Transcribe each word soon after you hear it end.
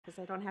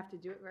because I don't have to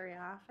do it very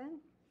often.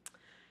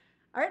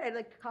 All right, I'd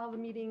like to call the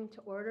meeting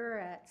to order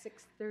at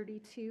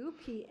 6:32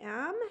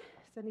 p.m.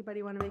 Does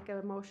anybody want to make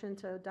a motion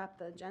to adopt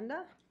the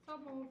agenda? So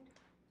moved.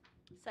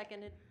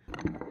 Seconded.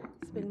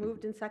 It's been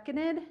moved and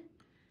seconded.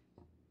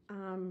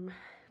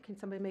 Can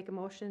somebody make a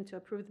motion to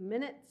approve the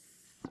minutes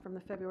from the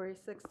February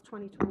 6th,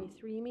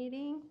 2023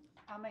 meeting?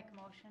 I'll make a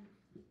motion.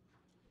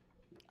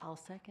 I'll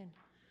second.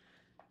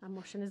 A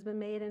motion has been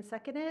made and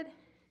seconded.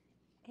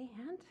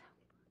 And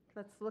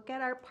let's look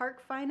at our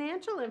park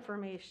financial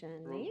information.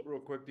 Nate? Real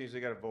quick, these, they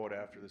gotta vote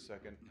after the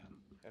second,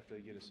 after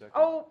they get a second.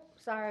 Oh,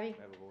 sorry.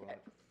 Have a vote on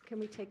it. Can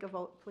we take a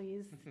vote,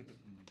 please?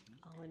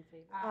 All in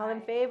favor? All in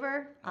Aye.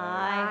 favor?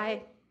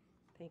 Aye.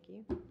 Thank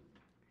you. No problem.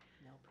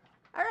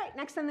 All right,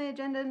 next on the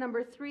agenda,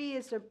 number 3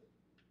 is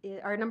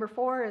number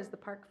 4 is the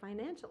park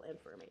financial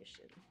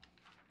information.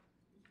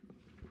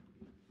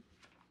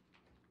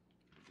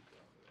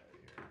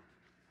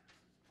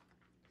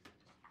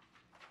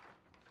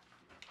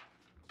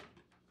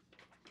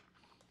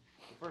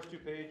 The first 2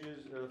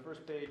 pages, or the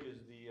first page is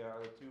the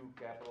 2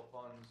 capital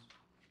funds.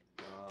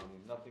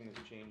 Nothing has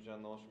changed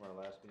on those from our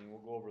last meeting.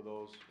 We'll go over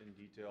those in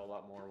detail a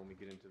lot more when we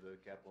get into the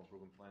capital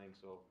improvement planning.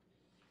 So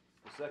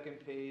the second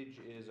page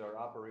is our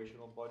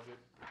operational budget.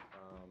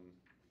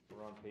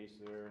 We're on pace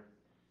there.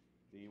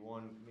 The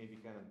one maybe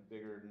kind of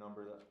bigger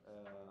number,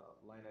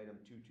 line item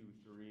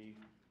 223,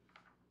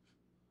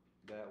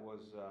 that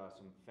was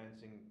some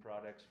fencing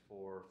products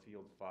for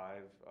Field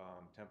 5,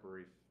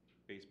 temporary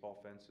baseball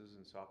fences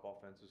and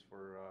softball fences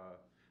for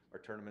our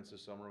tournaments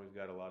this summer. We've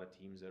got a lot of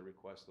teams that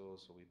request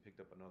those, so we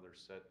picked up another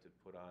set to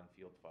put on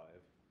Field 5.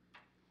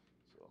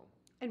 So.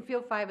 And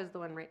Field 5 is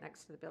the one right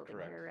next to the building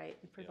Correct. here, right?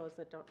 And for Yeah. those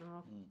that don't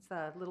know, it's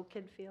a little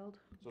kid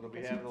field. So we I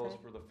guess have you'd those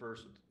say. for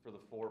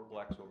the 4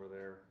 plex over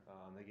there.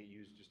 They get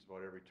used just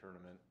about every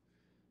tournament,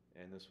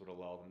 and this would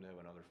allow them to have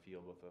another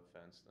field with a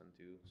fence then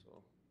too.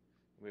 So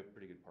we have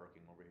pretty good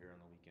parking over here on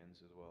the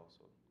weekends as well,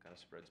 so it kind of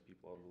spreads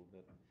people out a little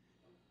bit.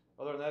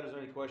 Other than that, is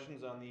there any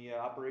questions on the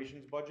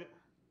operations budget?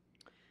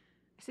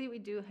 I see we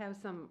do have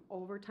some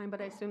overtime,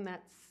 but I assume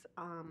that's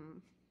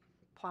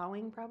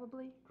plowing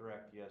probably?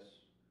 Correct,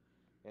 yes.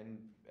 And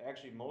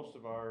actually, most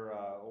of our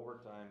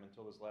overtime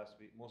until this last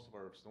week, most of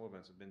our snow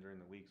events have been during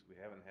the weeks. We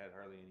haven't had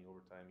hardly any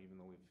overtime, even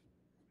though we've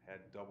had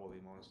double the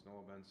amount of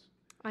snow events.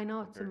 I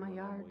know, it's in my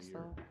compared to a yard,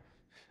 normal so.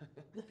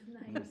 year.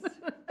 Nice.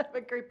 I have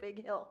a great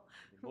big hill.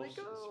 I'm like,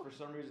 oh. For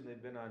some reason,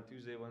 they've been on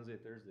Tuesday, Wednesday,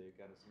 Thursday, it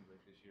kind of seems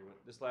like this year.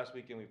 But this last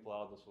weekend we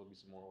plowed, this will be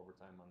some more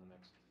overtime on the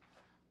next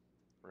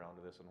round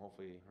of this, and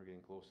hopefully we're getting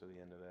close to the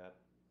end of that.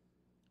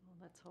 Well,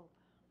 let's hope.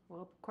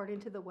 Well, according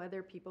to the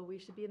weather people, we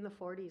should be in the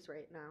 40s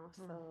right now,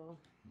 so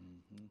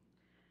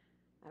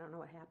I don't know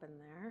what happened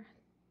there.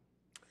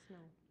 Snow.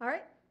 All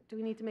right, do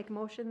we need to make a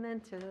motion then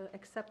to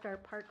accept our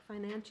park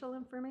financial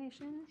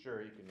information?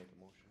 Sure, you can make a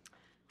motion.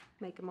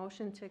 Make a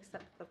motion to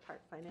accept the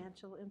park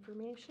financial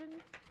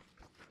information.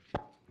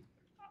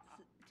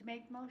 To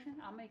make the motion,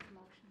 I'll make the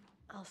motion.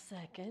 I'll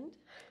second.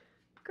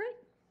 Great.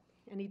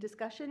 Any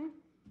discussion?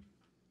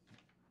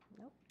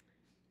 Nope.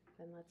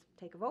 Then let's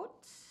take a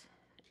vote.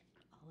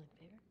 All in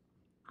favor?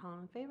 All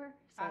in favor?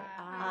 Say Aye.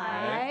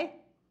 aye.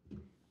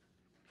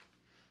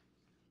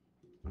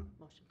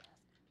 Motion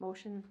passed.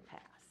 Motion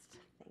passed.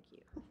 Thank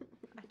you.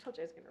 I told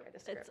you I was going to write a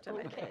script. It's and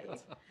I okay.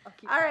 didn't. I'll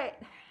keep All right.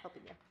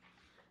 Helping you.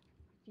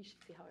 You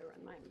should see how I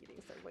run my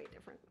meetings. They're way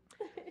different.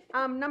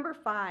 Number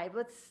 5,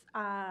 let's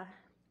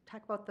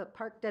talk about the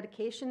park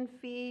dedication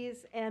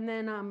fees. And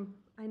then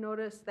I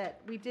noticed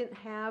that we didn't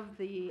have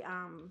the,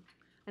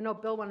 I know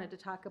Bill wanted to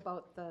talk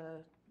about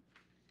the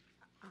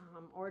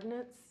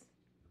ordinance,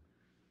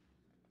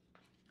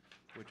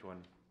 Which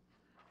one?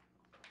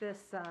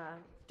 this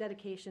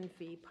dedication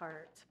fee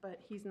part,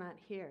 but he's not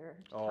here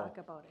to Oh. talk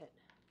about it.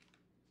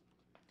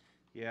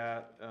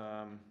 Yeah,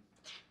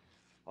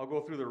 I'll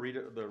go through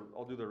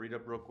I'll do the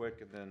read-up real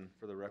quick, and then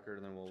for the record,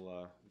 and then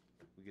we'll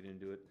get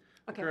into it.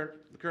 Okay.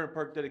 The current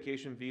park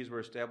dedication fees were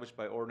established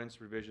by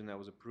ordinance revision that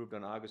was approved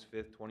on August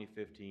 5th,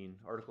 2015.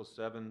 Article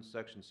 7,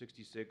 Section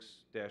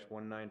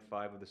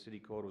 66-195 of the City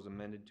Code was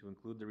amended to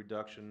include the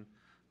reduction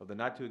of the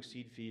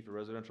not-to-exceed fee for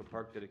residential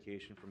park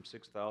dedication from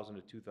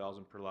 $6,000 to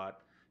 $2,000 per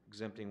lot,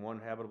 exempting 1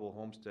 habitable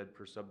homestead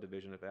per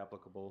subdivision if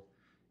applicable,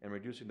 and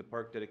reducing the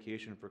park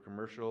dedication for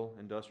commercial,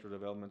 industrial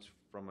developments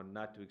from a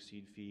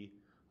not-to-exceed fee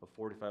of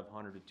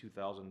 $4,500 to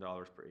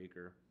 $2,000 per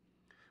acre.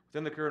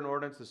 Within the current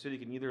ordinance, the city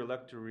can either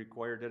elect to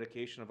require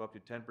dedication of up to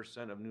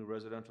 10% of new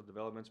residential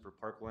developments for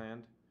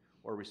parkland,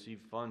 or receive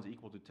funds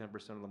equal to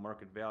 10% of the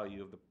market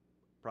value of the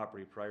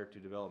property prior to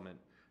development,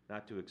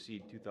 not to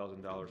exceed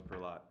 $2,000 per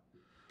lot.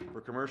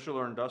 For commercial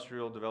or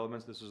industrial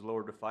developments, this is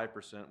lowered to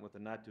 5% with a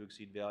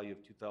not-to-exceed value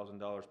of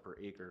 $2,000 per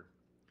acre.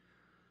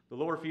 The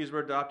lower fees were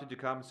adopted to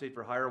compensate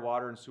for higher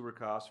water and sewer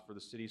costs for the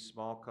city's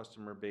small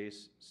customer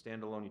base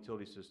standalone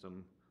utility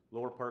system.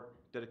 Lower park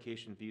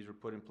dedication fees were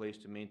put in place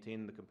to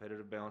maintain the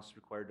competitive balance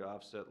required to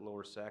offset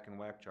lower SAC and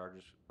WAC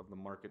charges of the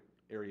market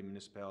area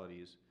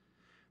municipalities.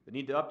 The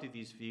need to update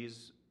these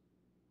fees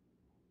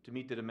to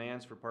meet the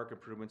demands for park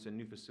improvements and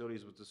new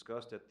facilities was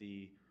discussed at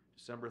the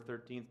December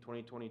 13th,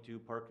 2022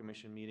 Park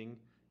Commission meeting,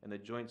 and the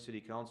joint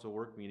City Council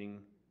work meeting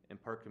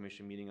and Park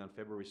Commission meeting on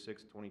February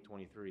 6th,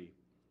 2023.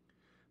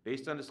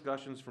 Based on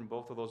discussions from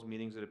both of those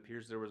meetings, it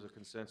appears there was a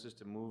consensus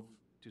to move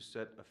to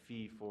set a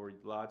fee for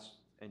lots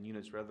and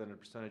units rather than a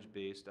percentage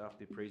based off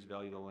the appraised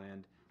value of the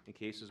land in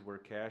cases where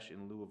cash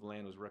in lieu of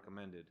land was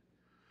recommended.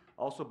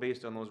 Also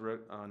based on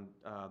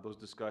those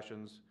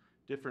discussions,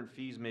 different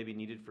fees may be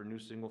needed for new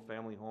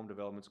single-family home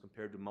developments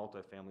compared to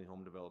multifamily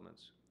home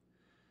developments.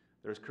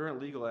 There is current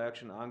legal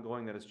action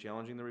ongoing that is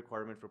challenging the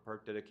requirement for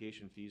park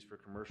dedication fees for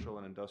commercial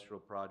and industrial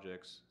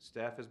projects.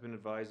 Staff has been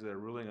advised that a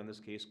ruling on this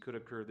case could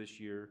occur this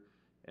year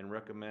and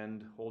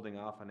recommend holding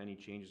off on any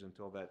changes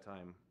until that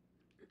time.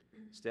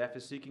 Staff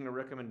is seeking a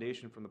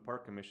recommendation from the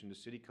Park Commission to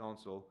City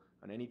Council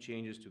on any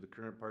changes to the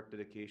current park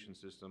dedication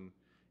system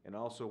and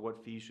also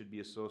what fees should be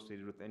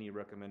associated with any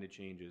recommended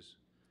changes.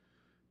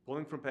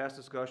 Pulling from past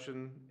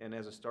discussion and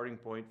as a starting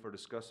point for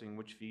discussing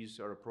which fees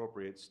are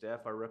appropriate,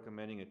 staff are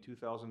recommending a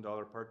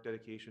 $2,000 park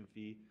dedication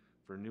fee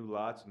for new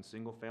lots and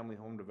single-family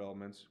home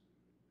developments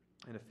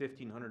and a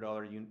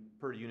 $1,500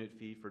 per unit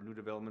fee for new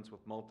developments with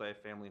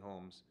multi-family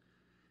homes.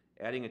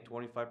 Adding a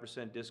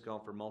 25%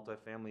 discount for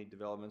multifamily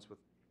developments with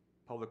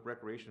public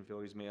recreation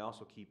facilities may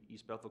also keep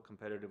East Bethel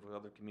competitive with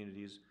other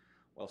communities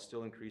while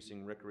still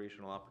increasing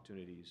recreational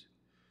opportunities.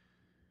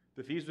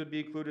 The fees would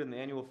be included in the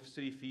annual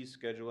city fees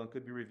schedule and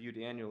could be reviewed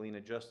annually and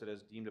adjusted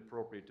as deemed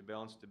appropriate to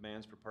balance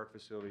demands for park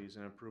facilities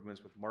and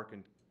improvements with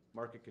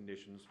market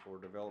conditions for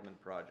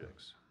development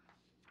projects.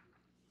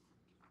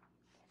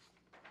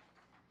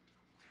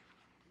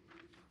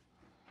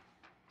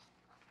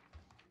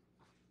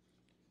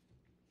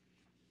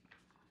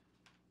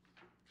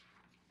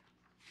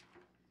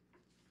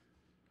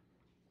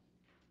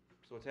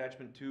 So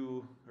attachment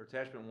 2, or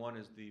attachment 1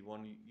 is the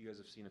one you guys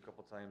have seen a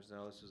couple times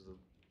now. This is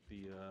the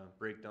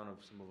breakdown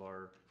of some of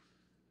our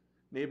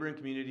neighboring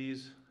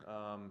communities.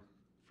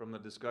 From the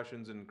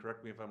discussions, and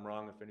correct me if I'm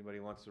wrong, if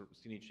anybody wants to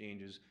see any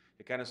changes,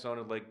 it kind of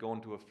sounded like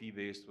going to a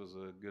fee-based was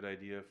a good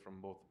idea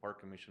from both the Park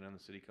Commission and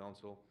the City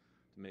Council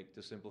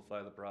to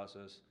simplify the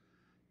process.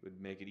 It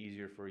would make it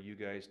easier for you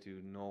guys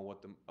to know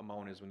what the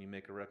amount is when you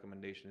make a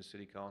recommendation to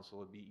City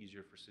Council. It'd be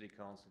easier for City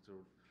Council to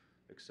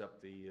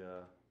accept the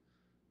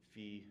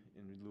fee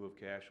in lieu of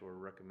cash or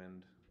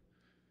recommend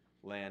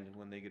land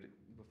when they get it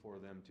before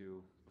them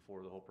too.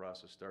 Before the whole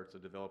process starts, the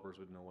developers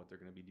would know what they're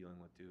gonna be dealing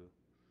with too.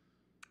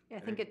 Yeah, I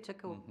think it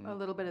took a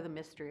little bit of the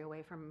mystery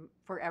away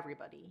for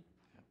everybody.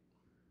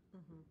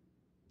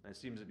 And it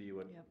seems to be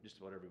what Yep. just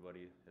about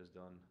everybody has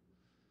done.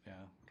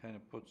 Yeah, kind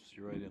of puts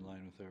you right in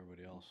line with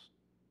everybody else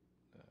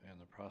and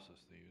the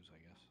process they use, I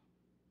guess.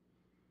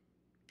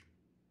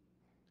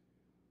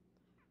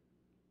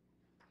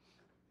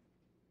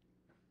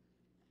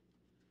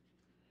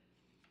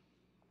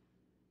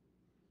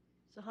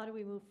 So how do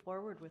we move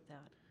forward with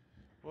that?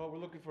 Well, we're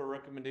looking for a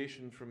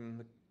recommendation from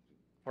the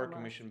Park From us.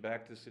 Commission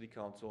back to City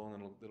Council,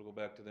 and then it'll go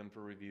back to them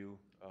for review.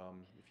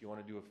 If you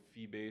wanna do a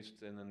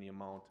fee-based and then the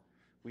amount,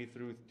 we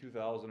threw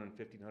 2,000 and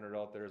 1,500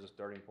 out there as a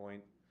starting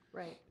point,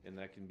 Right. and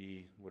that can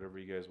be whatever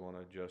you guys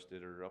wanna adjust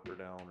it, or up or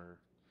down, or.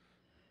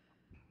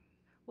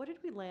 What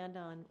did we land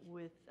on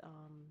with,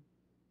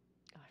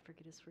 I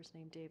forget his first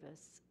name,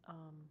 Davis?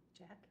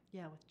 Jack?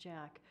 Yeah, with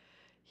Jack.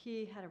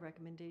 He had a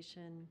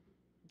recommendation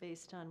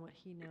based on what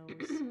he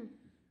knows.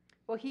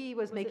 Well, he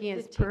was Was it making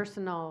his 15?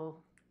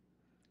 personal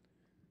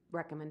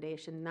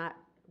recommendation, not,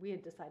 we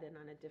had decided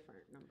on a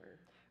different number.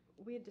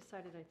 We had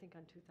decided, I think,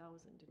 on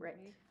 2,000, didn't Right.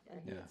 we? And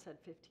he Yeah. had said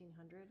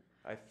 1,500.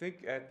 I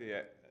think I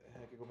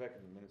could go back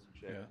in the minutes and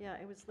check. Yeah. Yeah,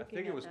 I was I looking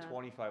think at it was that.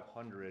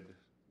 2,500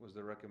 was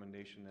the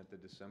recommendation at the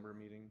December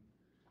meeting.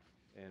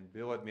 And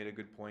Bill had made a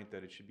good point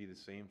that it should be the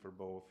same for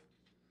both.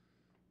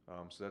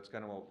 So that's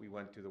kind of what we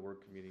went to the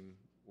meeting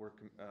with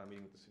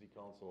the City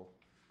Council.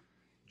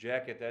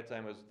 Jack at that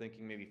time was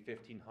thinking maybe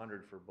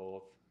 1,500 for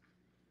both.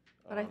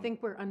 But I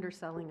think we're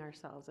underselling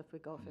ourselves if we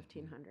go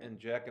 1,500. And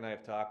Jack and I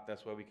have talked,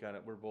 that's why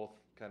we're both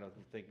kind of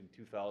thinking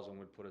 2,000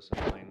 would put us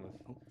in line with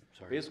Oh,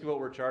 sorry. basically what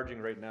we're charging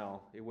right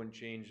now. It wouldn't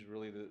change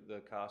really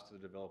the cost to the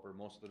developer.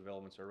 Most of the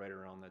developments are right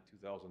around that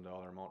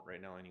 $2,000 amount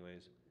right now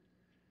anyways.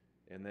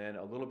 And then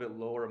a little bit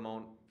lower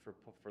amount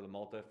for the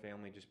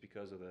multifamily just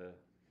because of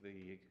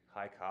the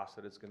high cost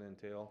that it's gonna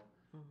entail.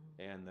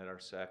 And that our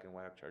SAC and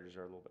WAC charges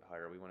are a little bit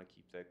higher. We wanna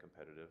keep that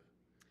competitive.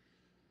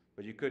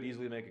 But you could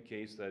easily make a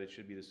case that it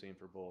should be the same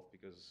for both,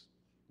 because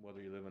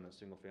whether you live in a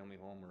single-family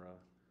home or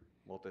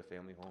a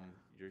multifamily home,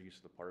 your use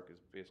of the park is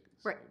basically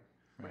the Right.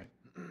 same.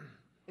 Right.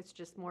 It's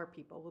just more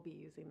people will be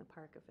using the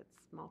park if it's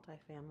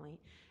multifamily.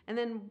 And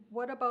then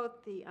what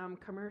about the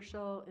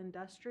commercial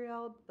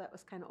industrial? That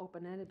was kind of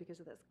open-ended because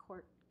of this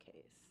court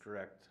case.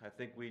 Correct. I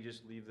think we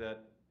just leave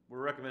that,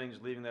 we're recommending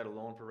just leaving that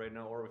alone for right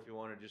now, or if you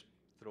wanna just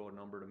throw a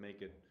number to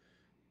make it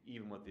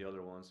even with the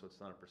other one, so it's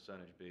not a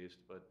percentage based,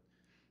 but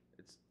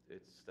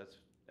that's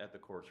at the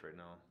courts right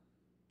now.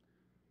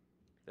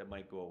 That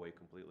might go away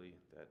completely,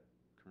 that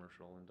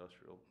commercial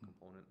industrial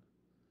component.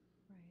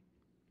 Right.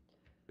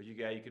 But you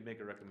could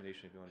make a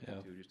recommendation if you wanted Yeah.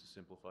 to, just to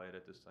simplify it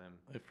at this time.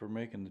 If we're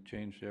making the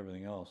change to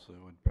everything else,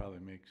 it would probably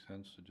make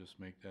sense to just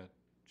make that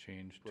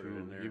change Put it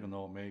in too, there. even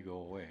though it may go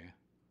away.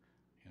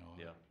 You know,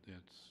 Yeah.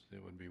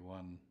 it would be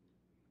one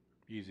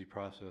easy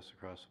process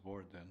across the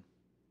board then.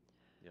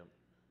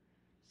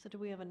 So do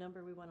we have a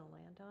number we want to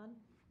land on?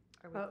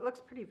 Are we- Well, it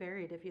looks pretty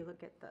varied if you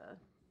look at the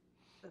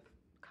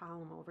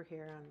column over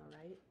here on the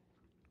right.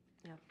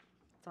 Yeah.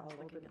 It's all I was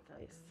over looking the at that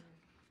place.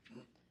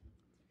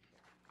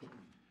 earlier.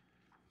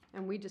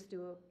 And we just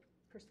do a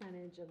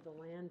percentage of the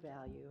land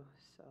value,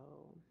 so.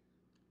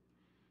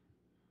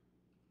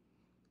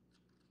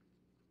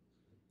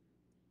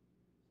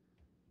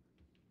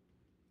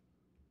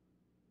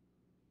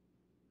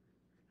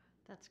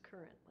 That's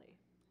currently.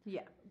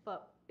 Yeah.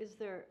 But is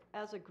there,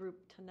 as a group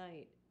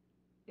tonight,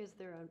 is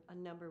there a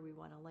number we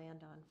want to land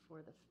on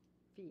for the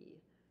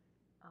fee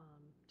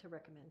to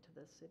recommend to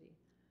the city?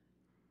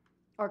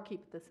 Or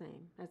keep it the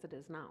same as it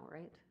is now,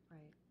 right?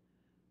 Right.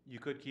 You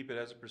could keep it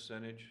as a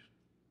percentage.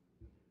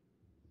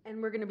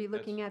 And we're gonna be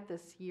looking at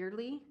this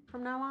yearly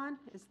from now on,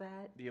 is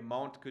that? The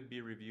amount could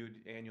be reviewed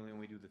annually when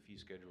we do the fee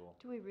schedule.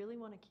 Do we really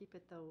want to keep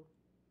it though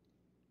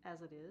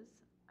as it is?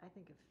 I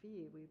think a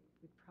fee, we'd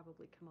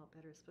probably come out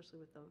better, especially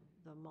with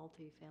the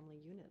multi-family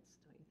units,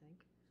 don't you think?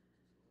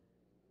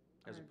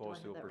 As Or do I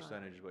opposed to have a that wrong?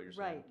 percentage, is what you're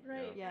saying.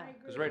 Right, yeah.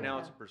 Because right now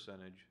Yeah. it's a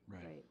percentage.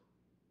 Right,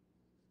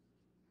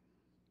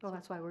 Well,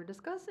 that's why we're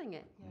discussing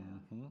it. yeah.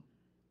 Mm-hmm.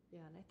 Yeah,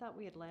 and I thought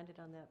we had landed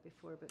on that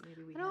before, but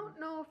maybe we I hadn't. don't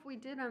know if we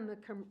did on the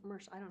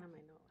commercial, I don't have my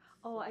notes.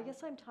 Oh, I so-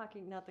 guess I'm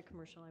talking, not the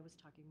commercial, I was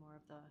talking more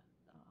of the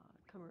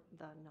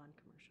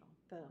non-commercial,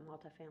 The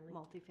multifamily.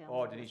 multifamily.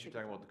 Oh, and the Denise, you're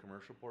talking single about the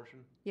commercial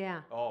portion?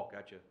 Yeah, Oh,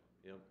 gotcha,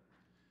 yep.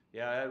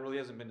 Yeah, that really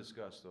hasn't been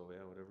discussed though,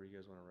 yeah, whatever you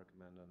guys wanna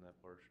recommend on that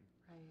portion.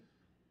 family. Right.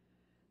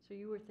 So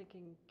you were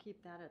thinking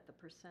keep that at the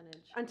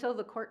percentage? until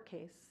the court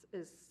case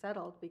is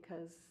settled,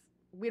 because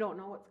we don't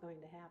know what's going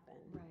to happen.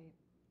 Right.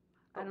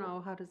 I don't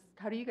know, how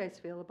do you guys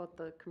feel about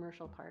the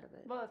commercial part of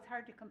it? Well, it's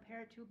hard to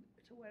compare to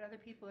what other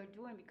people are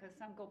doing, because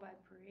some go by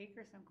per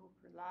acre, some go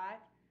per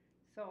lot.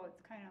 So it's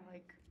kind of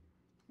like,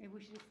 maybe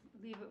we should just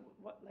leave it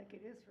like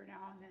it is for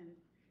now, and then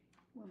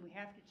when we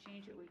have to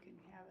change it, we can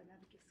have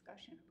another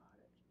discussion about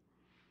it.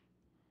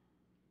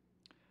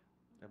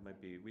 That might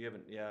be,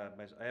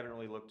 I haven't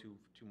really looked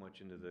too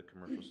much into the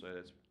commercial side,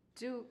 it's,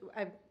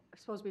 I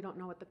suppose we don't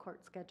know what the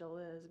court schedule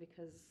is,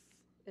 because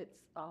it's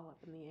all up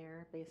in the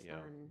air based Yeah.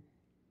 on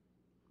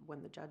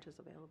when the judge is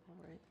available,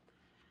 right?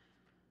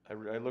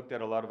 I looked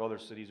at a lot of other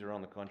cities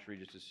around the country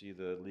just to see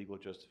the legal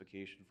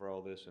justification for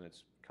all this, and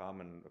it's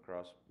common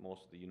across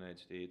most of the United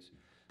States.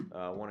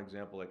 One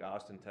example, like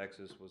Austin,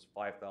 Texas, was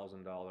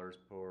 $5,000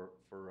 for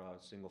a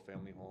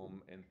single-family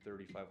home and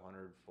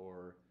 $3,500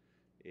 for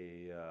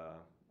a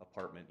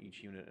apartment,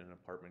 each unit in an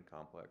apartment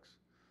complex.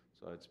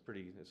 So it's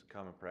a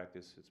common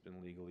practice. It's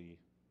been legally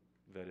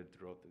vetted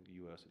throughout the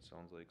U.S., it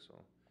sounds like, so.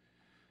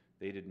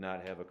 They did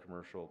not have a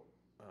commercial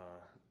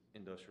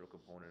industrial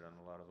component on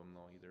a lot of them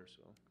though either,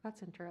 so.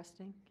 That's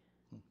interesting.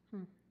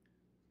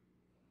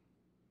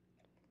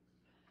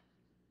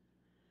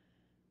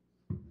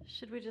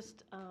 Should we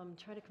just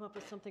try to come up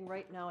with something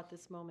right now at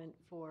this moment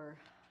for,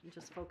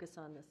 just focus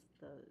on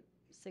the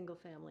single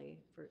family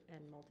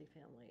and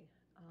multifamily?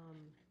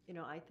 You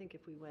know, I think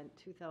if we went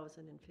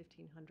 2,000 and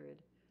 1,500,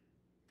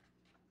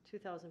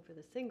 2,000 for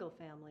the single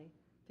family,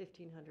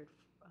 1,500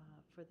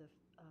 for the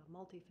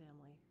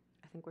multifamily.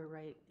 I think we're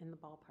right in the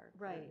ballpark.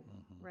 Right,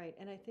 Mhm. right,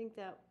 and I think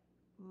that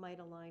might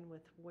align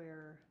with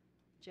where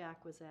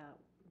Jack was at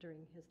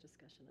during his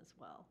discussion as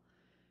well.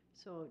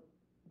 So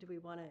do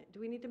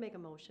we need to make a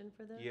motion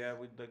for this? Yeah,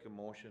 we'd like a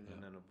motion and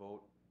Yeah. then a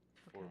vote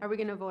for, Okay. Are we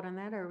gonna vote on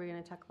that, or are we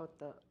gonna talk about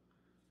the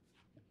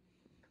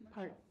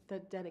Commercial. the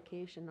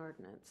dedication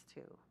ordinance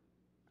too?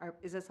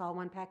 Is this all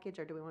one package,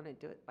 or do we wanna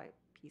do it by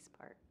piece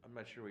part? I'm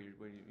not sure what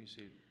you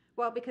say,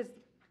 Well, because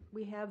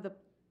we have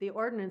the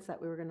ordinance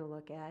that we were gonna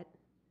look at.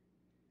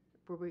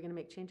 Were we gonna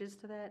make changes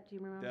to that? Do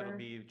you remember? that'll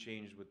be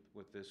changed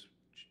with this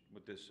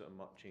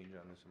change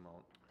on this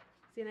amount.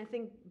 See, and I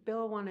think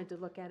Bill wanted to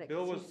look at it,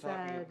 Bill 'cause he was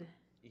talking- said,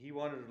 He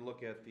wanted to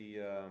look at the,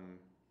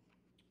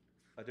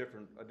 a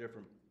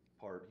different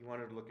part. He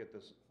wanted to look at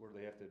this, where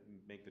they have to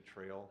make the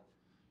trail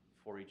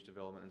for each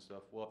development and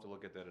stuff. We'll have to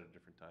look at that at a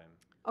different time.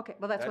 okay,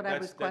 well, that's what I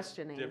was That's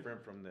questioning.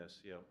 different from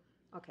this, yep.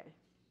 Okay.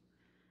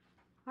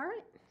 All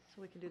right,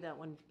 So we can do that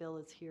when Bill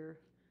is here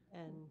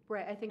and,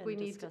 right, I think And we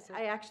need to, discuss it.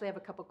 I actually have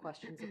a couple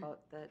questions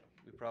about that.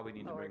 We probably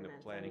need to bring the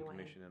Ordinance planning anyway.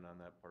 commission in on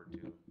that part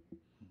too,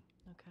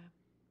 okay.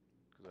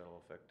 because that'll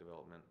affect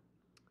development.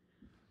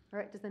 All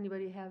right, does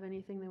anybody have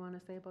anything they wanna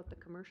say about the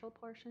commercial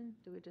portion?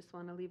 Do we just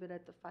wanna leave it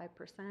at the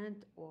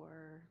 5%,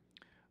 or?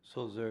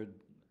 So is there,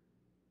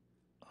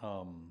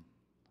 the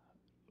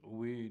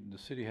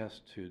city has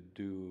to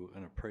do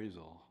an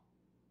appraisal.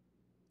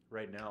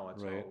 Right now,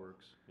 that's how Right. it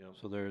works, yep.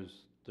 So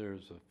there's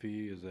a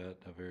fee, is that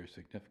a very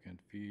significant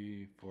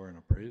fee for an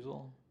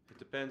appraisal? It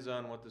depends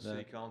on what the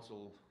city That-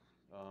 council,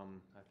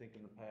 I think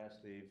in the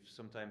past, they've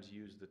sometimes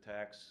used the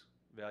tax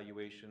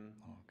valuation.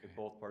 Okay. If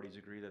both parties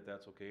agree that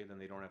that's okay, then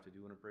they don't have to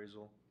do an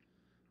appraisal.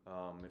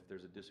 If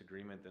there's a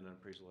disagreement, then an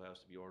appraisal has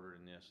to be ordered,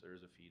 and yes, there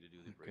is a fee to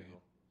do the Okay.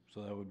 appraisal.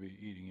 So that would be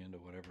eating into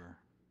whatever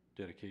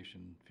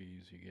dedication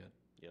fees you get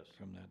Yes.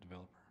 from that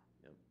developer.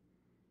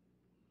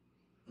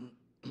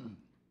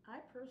 I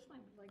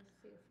personally would like to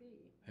see a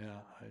fee.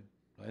 Yeah,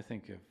 I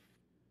think if,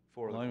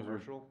 For As the long as we're-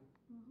 commercial,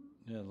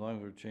 yeah, as long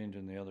as we're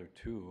changing the other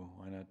two,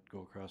 why not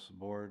go across the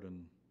board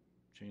and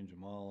change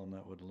them all, and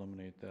that would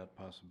eliminate that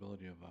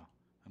possibility of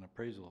an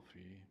appraisal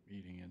fee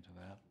eating into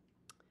that.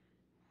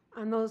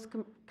 On those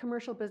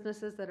commercial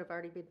businesses that have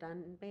already been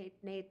done,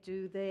 Nate,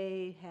 do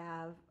they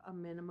have a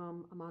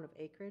minimum amount of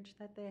acreage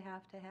that they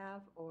have to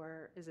have?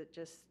 Or is it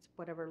just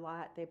whatever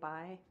lot they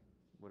buy?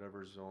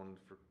 whatever's zoned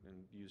for,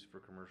 and used for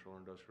commercial or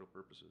industrial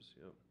purposes,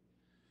 yep.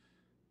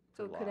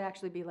 So Per it could lot.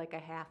 actually be like a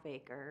half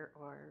acre,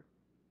 or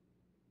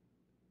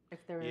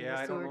if they're in Yeah,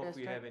 the I don't sewer know if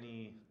we have district.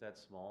 any that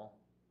small.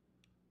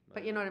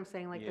 But you know what I'm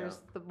saying, like Yeah. there's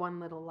the one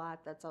little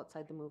lot that's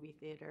outside the movie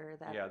theater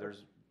that. Yeah,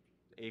 there's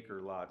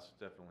acre lots,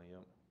 definitely,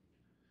 yep.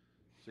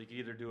 So you can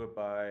either do it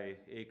by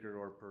acre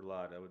or per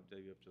lot, I would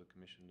leave it up to the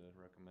commission to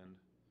recommend.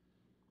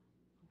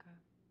 Okay.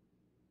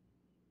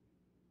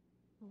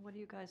 Well, what do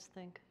you guys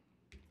think?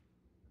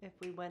 If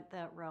we went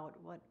that route,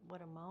 what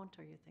amount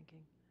are you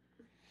thinking?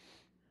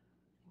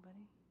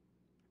 Anybody?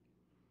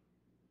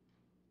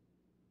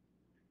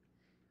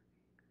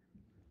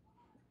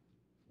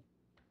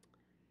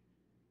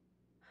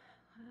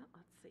 Well,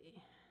 let's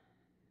see.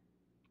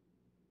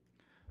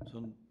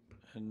 So,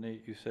 and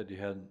Nate, you said you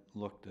hadn't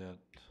looked at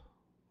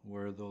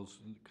where those,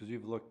 because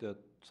you've looked at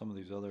some of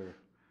these other,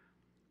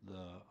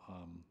 the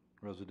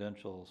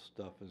residential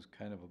stuff is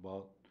kind of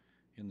about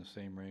in the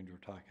same range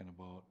we're talking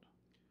about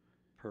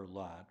per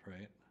lot,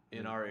 right?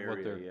 In our What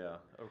area, they're- yeah,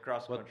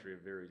 across the what- country it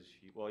varies,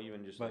 well,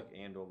 even just But- like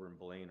Andover and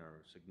Blaine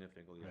are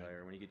significantly Right.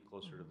 higher, when you get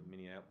closer to the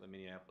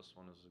Minneapolis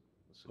one is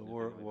But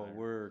significantly what higher.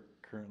 we're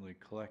currently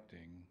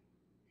collecting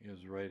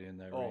is right in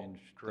that Oh,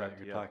 range correct, that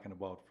you're yep. talking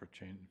about for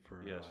change,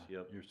 for Yes,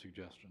 yep. your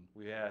suggestion.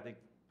 I think,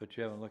 But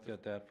you haven't looked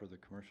at that for the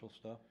commercial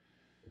stuff?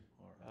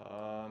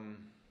 Or,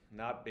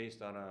 not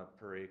based on a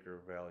per acre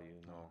value,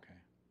 no. okay.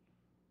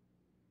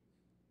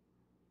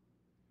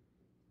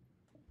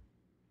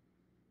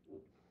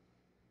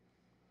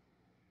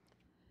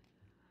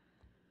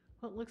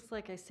 Well, it looks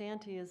like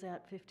Isanti is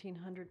at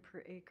 1,500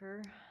 per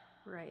acre.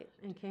 Right,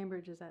 and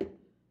Cambridge is at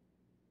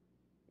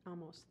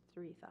almost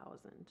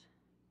 3,000.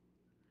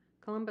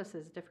 Columbus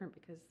is different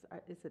because,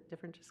 is it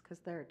different just because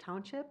they're a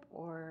township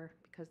or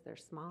because they're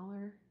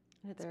smaller?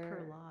 And it's per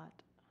They're- lot.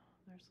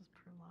 Theirs is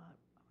per lot.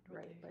 I wonder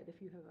Right, what but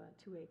if you have a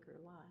 2 acre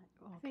lot.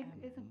 they- I Okay.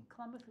 think, isn't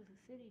Columbus is a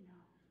city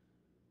now?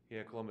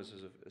 Yeah, Columbus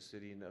is a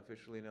city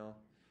officially now.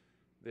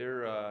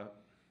 They're,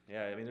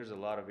 yeah, I mean, there's a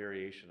lot of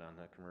variation on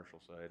that commercial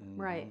side.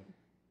 Right, Mhm.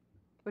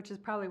 which is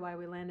probably why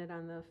we landed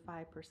on the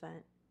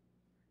 5%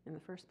 in the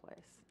first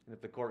place. And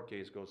if the court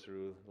case goes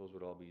through, those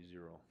would all be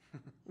zero.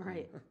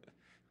 Right.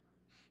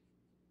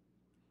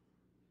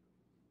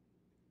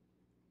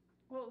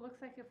 Well, it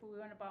looks like if we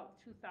went about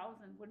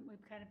 2,000, wouldn't we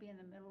kind of be in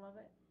the middle of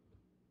it?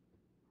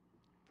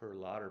 Per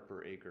lot or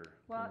per acre?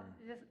 Well,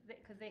 Per- just,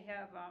 because they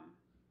have, where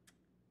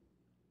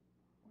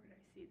did I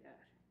see that?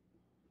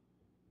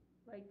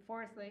 Like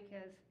Forest Lake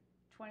has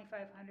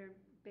 2,500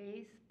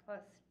 base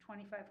plus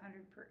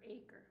 2,500 per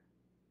acre.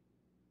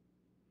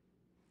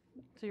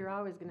 So you're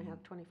always gonna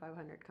have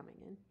 2,500 coming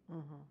in.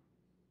 Mhm.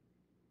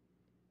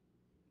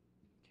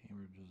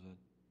 Cambridge is at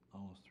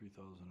almost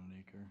 3,000 an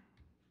acre,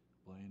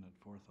 Blaine at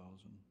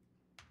 4,000.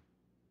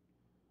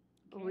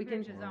 Well, we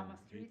can- Cambridge is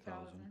almost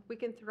 8,000. 3,000. We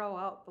can throw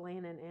out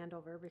Blaine and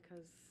Andover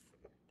because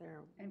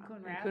they're. And Coon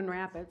Coon Rapids.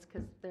 Rapids,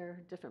 because they're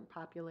different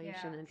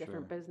population Yeah. and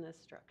different Sure. business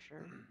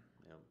structure.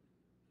 Yep.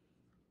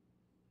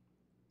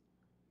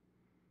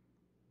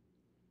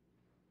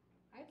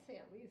 I'd say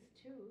at least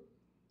 2.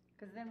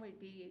 Because then we'd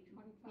be,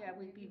 25 yeah,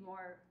 we'd be maybe.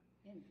 more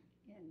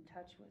in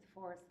touch with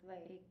Forest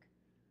Lake,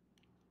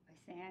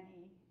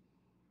 Isani,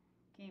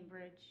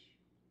 Cambridge.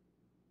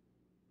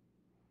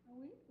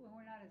 Well,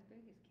 we're not as big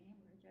as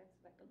Cambridge,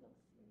 that's like a little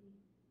city.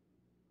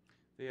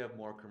 They have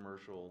more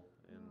commercial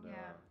and,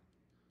 Yeah.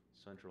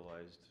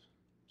 centralized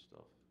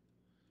stuff.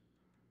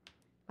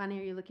 Bonnie,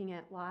 are you looking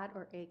at lot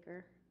or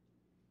acre?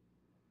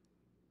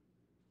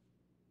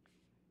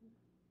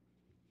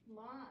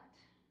 Lot.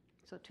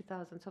 So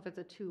 2,000, so if it's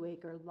a 2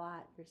 acre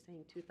lot, you're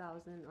saying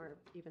 2,000, or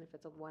even if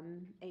it's a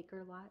 1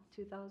 acre lot,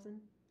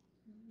 2,000?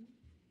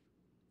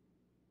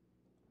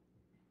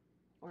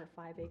 Or a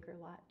 5 acre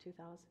lot,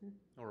 2,000?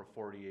 Or a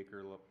 40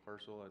 acre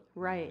parcel at.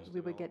 Right, is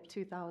we would developed. get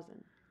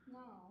 2,000. No,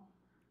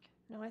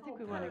 No, I think Oh,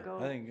 we want to per- go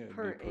I think it'd be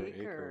per per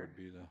acre acre. would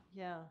be the,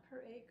 Yeah,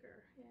 per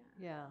acre, yeah.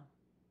 yeah.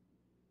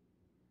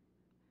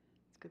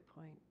 That's a good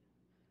point.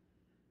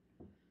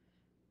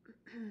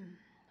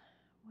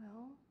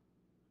 Well,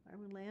 are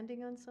we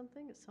landing on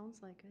something? It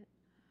sounds like it.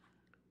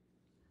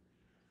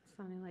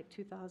 Sounding like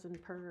 2,000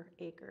 per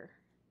acre.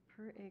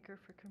 Per acre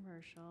for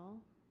commercial.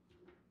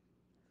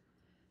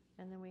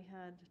 And then we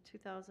had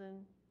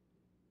 2,000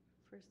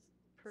 for,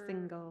 per.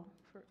 Single.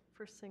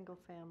 For single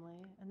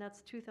family, and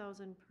that's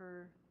 2,000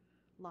 per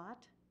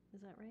lot,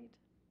 is that right?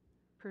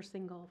 per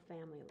single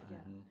family lot. Yeah,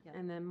 Mhm. yeah.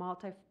 And then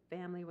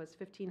multifamily was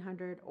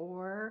 1,500,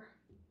 or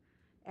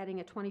adding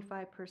a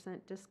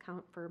 25%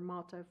 discount for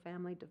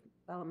multifamily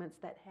developments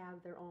that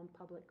have their own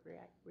public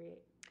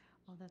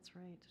Oh, that's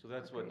right. So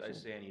that's what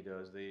Recreation. Isani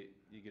does,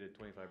 you get a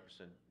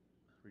 25%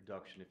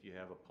 reduction if you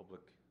have a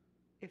public,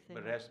 If they but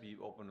it have- has to be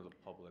open to the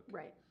public.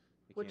 Right,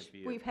 It which can't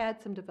be a- we've had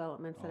some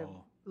developments that have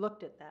Oh.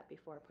 looked at that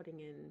before, putting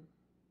in,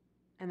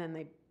 and then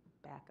they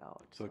back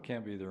out. So it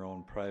can't be their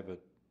own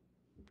private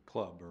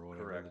club or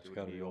whatever, Correct, it's it would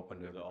gotta be be open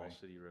to all everybody.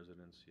 city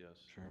residents, yes.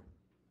 Sure.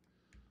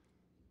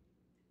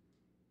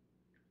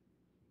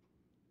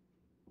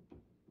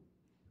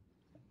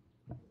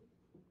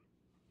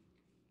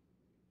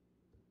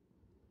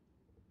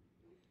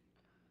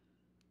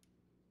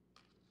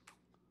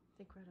 I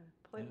think we're at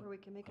a point Yeah, where we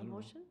can make I a don't know.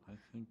 motion? I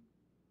think,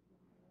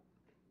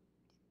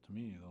 to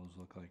me, those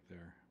look like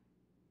they're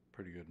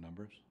pretty good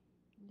numbers.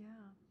 Yeah.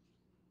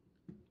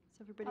 So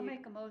I'll everybody,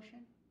 make a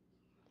motion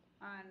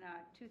on,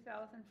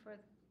 2,000 for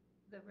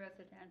the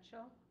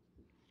residential,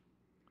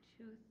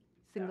 two,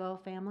 Single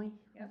family?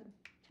 yep,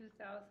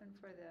 2,000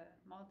 for the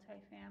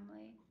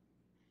multifamily,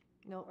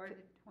 no, or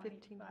the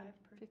 25.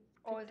 1,500?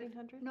 Oh, is it-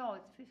 1,500? No,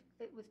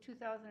 it was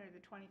 2,000 or the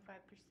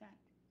 25%.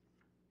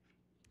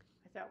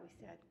 I thought we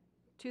said.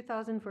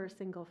 2,000 for a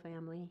single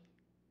family,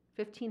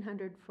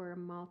 1,500 for a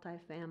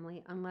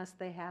multifamily, unless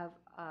they have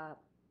a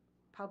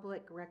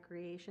public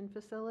recreation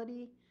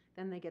facility,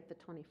 then they get the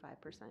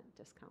 25%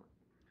 discount.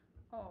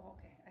 Oh,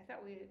 okay. I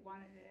thought we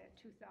wanted it at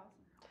 2,000.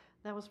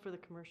 That was for the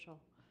commercial,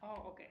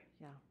 Oh, okay.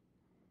 yeah.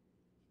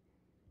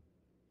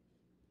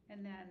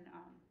 And then,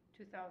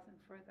 2,000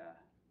 for the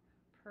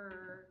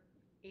per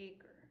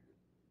acre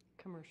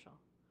Commercial,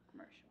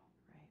 commercial.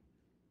 right.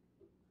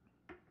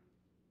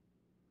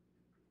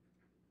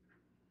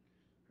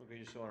 Okay,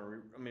 just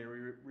wanna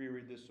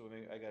reread this so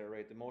I got it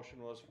right. The motion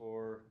was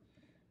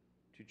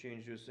to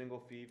change to a single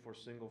fee for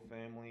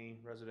single-family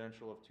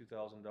residential of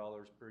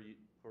 $2,000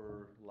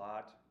 per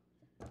lot.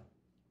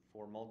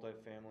 For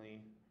multifamily,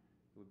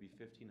 it would be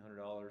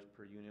 $1,500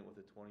 per unit with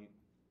a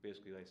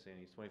basically like saying,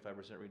 it's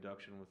 25%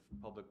 reduction with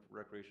public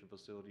recreation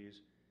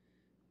facilities.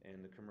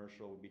 And the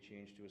commercial would be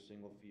changed to a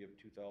single fee of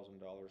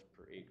 $2,000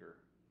 per acre.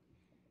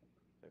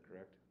 Is that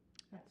correct?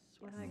 That's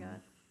what I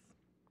got.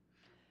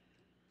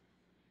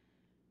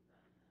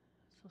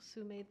 So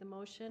Sue made the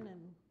motion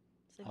and.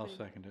 does I'll anybody-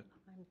 second it.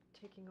 I'm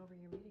taking over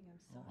your meeting, I'm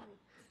Oh.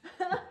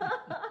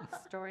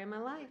 sorry. Story of my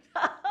life.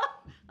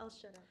 I'll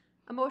shut up.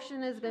 A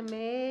motion has been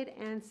made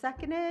and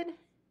seconded.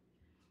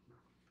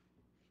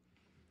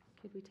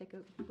 Would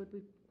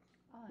we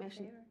All in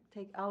motion, favor?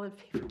 take all in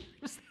favor?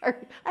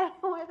 Sorry, I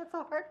don't know why that's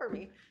so hard for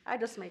me. I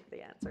just make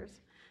the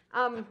answers.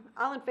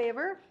 All in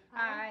favor?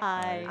 Aye.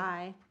 Aye.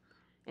 Aye.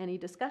 Any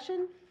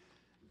discussion?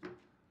 No.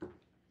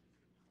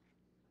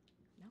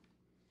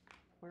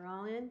 We're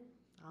all in?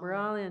 We're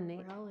all in,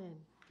 Nate. We're all in.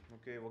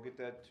 Okay, we'll get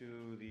that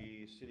to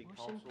the city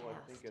Motion council, I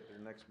think, passed. at their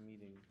next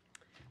meeting.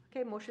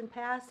 Okay, motion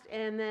passed,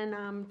 and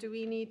then, do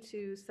we need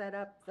to set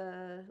up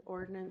the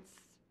ordinance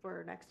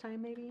for next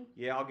time, maybe?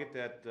 Yeah, I'll get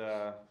that,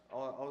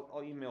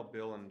 I'll email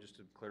Bill and just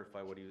to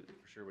clarify what he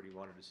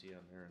wanted to see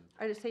on there. And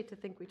I just hate to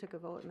think we took a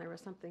vote and there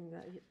was something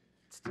that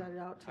stood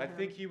out to I him.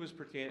 think he was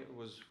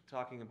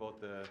talking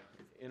about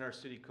in our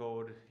city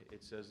code,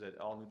 it says that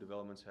all new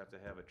developments have to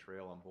have a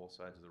trail on both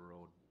sides of the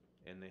road.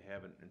 And they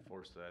haven't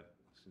enforced that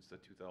since the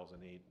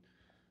 2008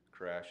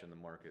 crash in the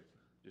market,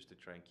 just to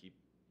try and keep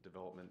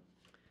development.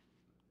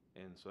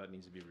 And so that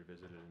needs to be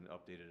revisited and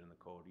updated in the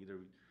code, either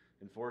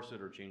enforce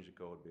it or change the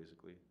code,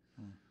 basically.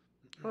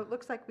 Well, it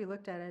looks like we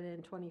looked at it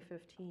in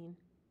 2015.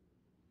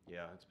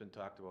 Yeah, it's been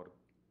talked about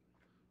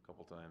a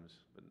couple times,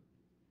 but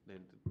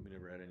we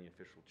never had any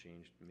official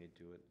change made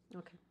to it.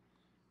 Okay.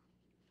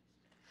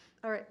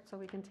 All right, so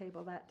we can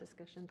table that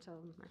discussion till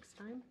next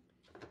time.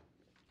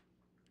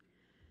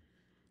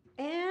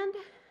 And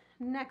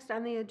next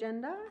on the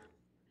agenda,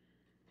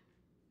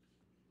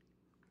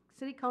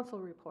 city council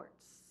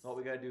reports. Oh,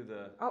 we gotta do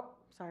the Oh,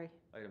 sorry.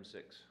 item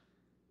 6.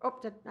 Oh,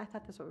 I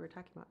thought that's what we were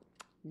talking about.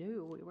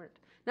 No, we weren't.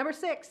 Number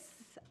 6,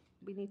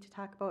 we need to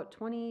talk about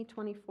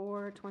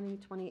 2024,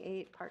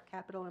 2028 park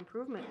capital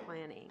improvement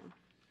planning.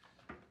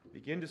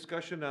 Begin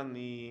discussion on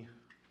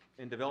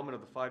and development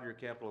of the 5-year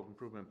capital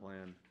improvement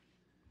plan.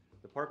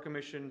 The Park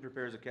Commission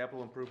prepares a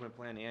capital improvement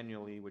plan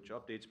annually, which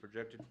updates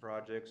projected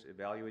projects,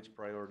 evaluates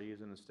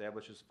priorities, and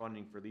establishes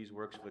funding for these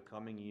works for the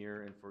coming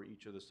year and for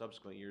each of the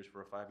subsequent years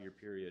for a 5-year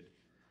period.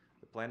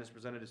 The plan is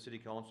presented to City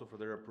Council for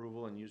their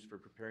approval and used for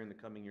preparing the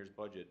coming year's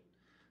budget.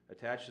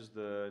 Attached is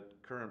the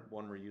current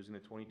one we're using, the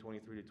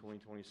 2023 to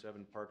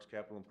 2027 Parks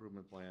Capital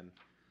Improvement Plan.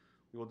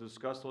 We will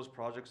discuss those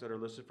projects that are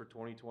listed for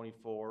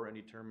 2024 and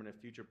determine if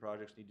future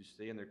projects need to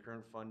stay in their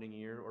current funding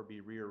year or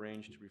be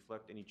rearranged to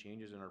reflect any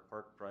changes in our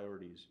park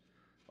priorities.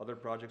 Other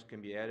projects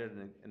can be added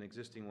and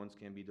existing ones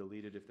can be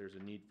deleted if there's a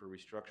need for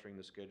restructuring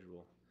the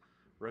schedule.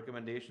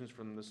 Recommendations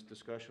from this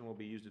discussion will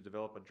be used to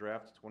develop a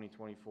draft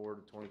 2024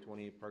 to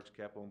 2028 Parks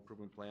Capital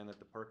Improvement Plan that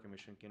the Park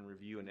Commission can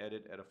review and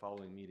edit at a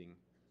following meeting.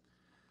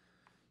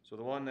 So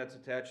the one that's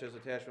attached as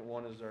attachment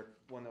 1 is our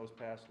one that was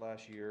passed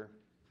last year.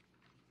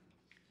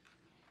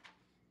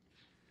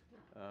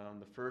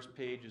 The first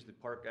page is the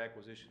Park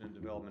Acquisition and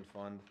Development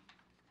Fund.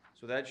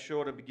 So that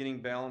showed a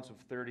beginning balance of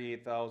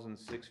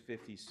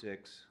 $38,656.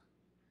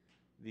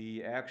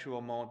 The actual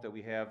amount that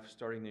we have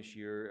starting this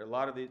year,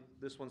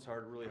 this one's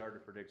really hard to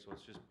predict, so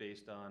it's just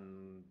based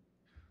on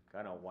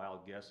kind of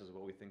wild guesses of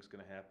what we think is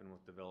gonna happen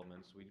with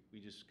developments. We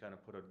just kind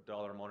of put a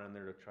dollar amount in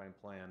there to try and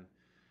plan.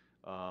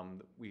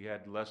 We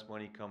had less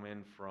money come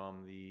in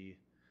from the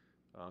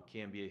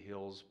Cambia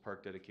Hills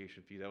Park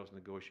dedication fee, that was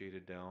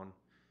negotiated down.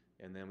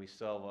 And then we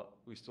still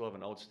have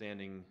an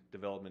outstanding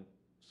development,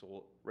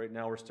 so right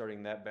now we're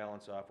starting that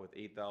balance off with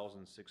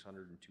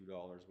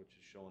 $8,602, which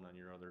is shown on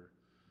your other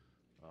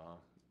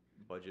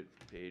budget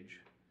page.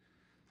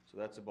 So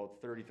that's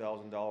about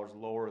 $30,000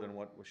 lower than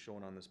what was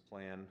shown on this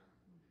plan.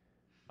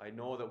 I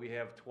know that we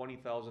have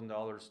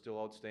 $20,000 still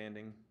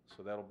outstanding,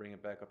 so that'll bring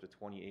it back up to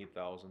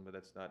 $28,000, but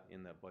that's not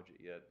in that budget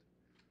yet.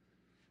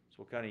 So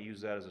we'll kind of use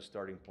that as a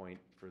starting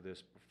point for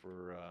this,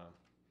 for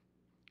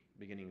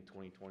beginning of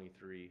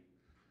 2023.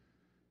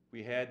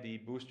 We had the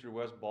Booster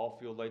West ball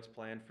field lights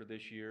planned for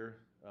this year.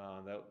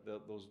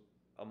 Those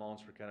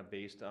amounts were kind of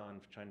based on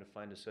trying to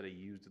find a set of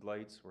used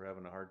lights. We're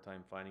having a hard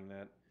time finding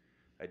that.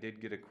 I did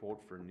get a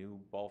quote for new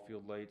ball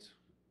field lights.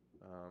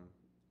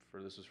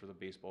 This is for the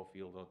baseball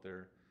field out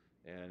there,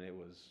 and it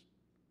was,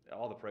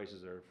 all the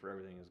prices for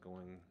everything is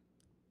going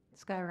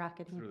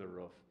Skyrocketing. through the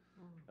roof.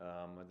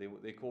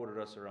 They quoted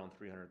us around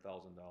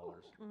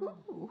 $300,000.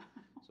 Ooh.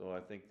 So I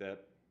think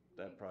that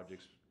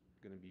project's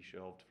gonna be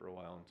shelved for a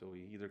while until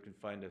we either can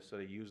find a set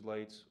of used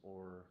lights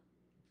or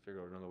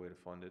figure out another way to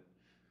fund it.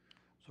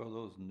 So are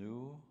those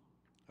new?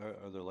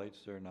 Are there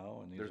lights there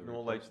now? And these There's are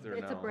no lights there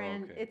It's a now.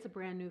 brand, Okay. it's a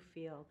brand new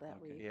field that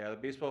Okay. we, Yeah, the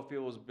baseball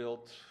field was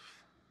built,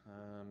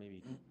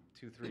 maybe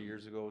 2-3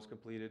 years ago it was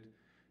completed.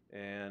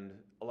 And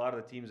a lot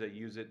of the teams that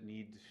use it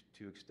need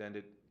to extend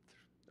it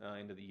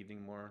into the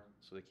evening more,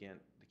 so they can't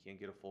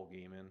get a full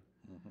game in.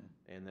 Mhm.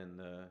 And then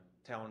the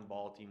town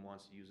ball team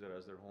wants to use it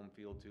as their home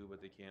field too,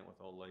 but they can't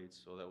without lights,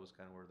 so that was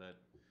kind of where that,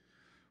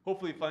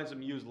 hopefully find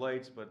some used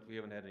lights, but we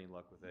haven't had any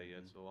luck with that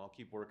yet, so I'll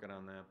keep working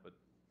on that, but.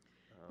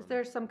 is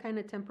there some kind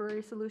of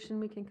temporary solution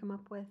we can come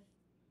up with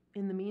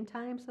in the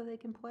meantime so they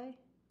can play?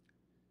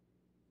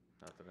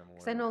 Not that I'm aware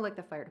Because I of. know like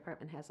the fire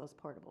department has those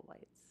portable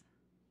lights.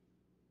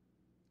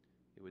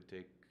 It would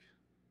take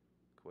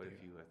quite a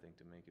few, I think,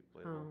 to make it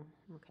playable.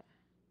 Oh, okay.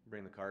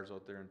 Bring the cars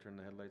out there and turn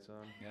the headlights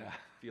on, Yeah.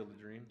 Field of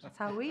Dreams. That's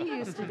how we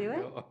used to do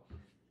it.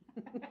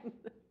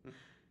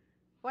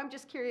 Well, I'm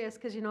just curious,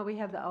 because we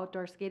have the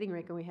outdoor skating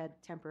rink and we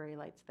had temporary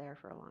lights there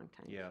for a long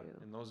time too. Yeah,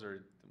 and those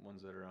are the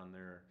ones that are on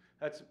there.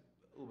 That's a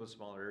little bit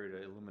smaller area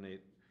to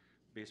illuminate.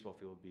 Baseball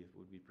field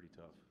would be pretty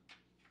tough.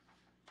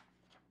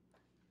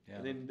 Yeah.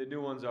 And then the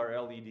new ones are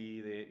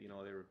LED. They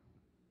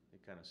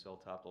kind of sell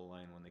top of the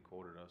line when they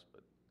quoted us,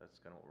 but that's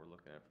kind of what we're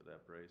looking at for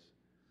that price.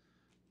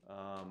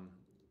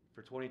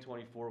 For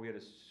 2024, we had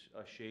a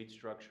shade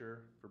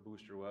structure for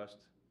Booster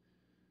West.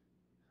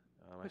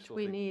 I Which still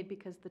we think need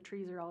because the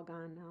trees are all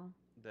gone now.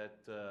 That,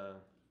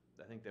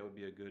 I think that would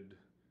be a good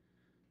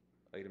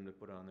item to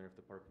put on there if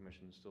the park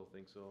commission still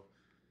thinks so.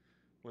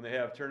 When they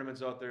have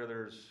tournaments out there,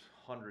 there's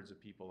hundreds of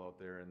people out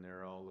there and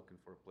they're all looking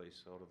for a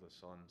place out of the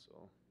sun,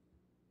 so.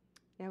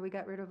 Yeah, we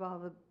got rid of all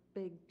the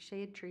big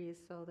shade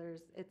trees, so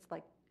it's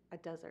like a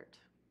desert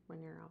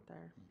when you're out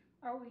there.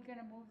 Are we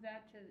gonna move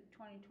that to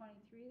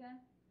 2023 then?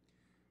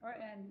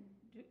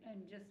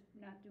 And just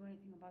not do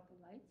anything about the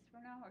lights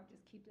for now, or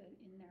just keep it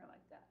in there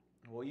like that?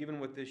 Well, even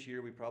with this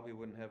year, we probably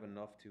wouldn't have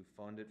enough to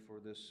fund it for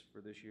this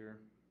year.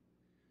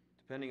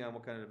 Depending on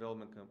what kind of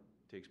development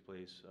takes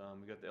place.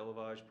 We got the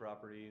Elevage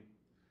property,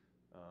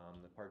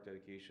 the park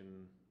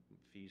dedication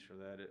fees for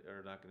that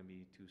are not gonna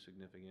be too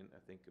significant. I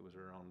think it was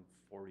around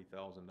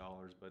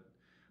 $40,000, but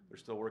they're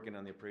still working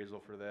on the appraisal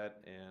for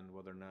that and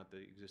whether or not the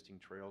existing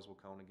trails will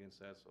count against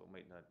that, so it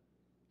might not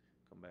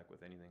come back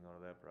with anything out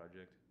of that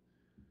project.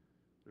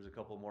 There's a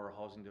couple more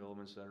housing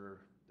developments they're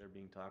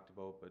being talked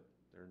about, but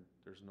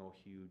there's no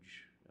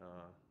huge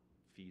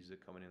fees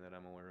that coming in that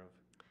I'm aware of.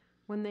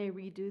 When they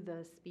redo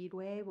the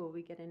speedway, will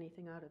we get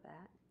anything out of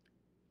that?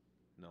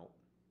 No,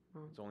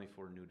 Oh. it's only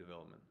for new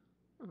development.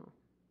 Oh,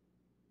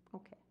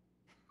 okay.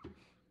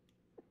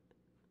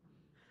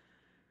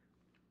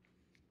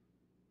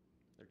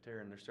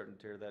 They're starting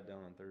to tear that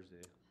down on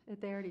Thursday.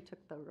 They already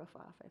took the roof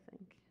off, I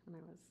think,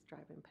 when I was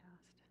driving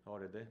past. Oh,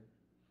 did they?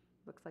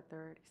 Looks like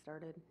they're already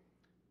started.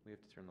 We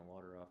have to turn the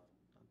water off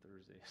on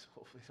Thursday, so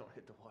hopefully they don't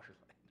hit the water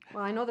line.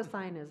 Well, I know the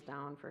sign is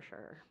down for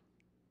sure.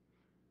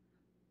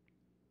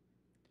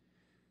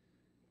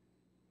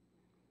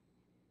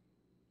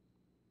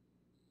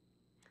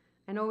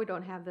 I know we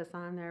don't have this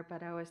on there,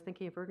 but I was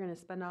thinking if we're gonna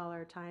spend all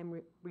our time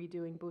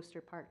redoing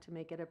Booster Park to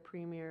make it a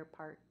premier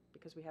park,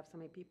 because we have so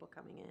many people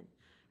coming in,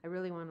 I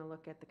really wanna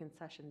look at the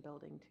concession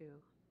building too.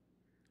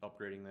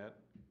 Upgrading that?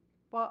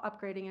 Well,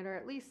 upgrading it, or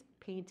at least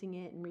painting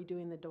it and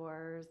redoing the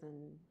doors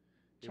and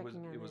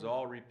checking on It was that.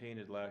 all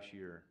repainted last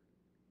year.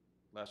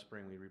 Last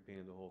spring, we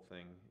repainted the whole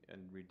thing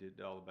and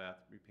redid all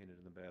repainted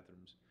in the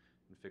bathrooms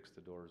and fixed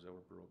the doors that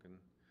were broken.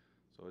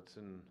 So it's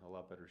in a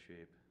lot better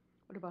shape.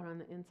 What about on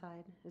the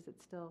inside? Is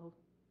it still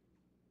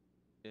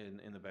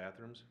in the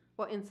bathrooms.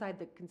 Well, inside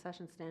the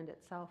concession stand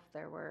itself,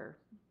 there were,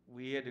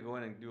 We had to go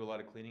in and do a lot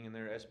of cleaning in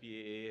there.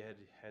 SBAA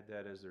had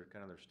that as their,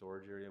 kind of their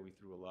storage area. We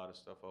threw a lot of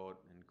stuff out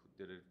and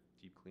did a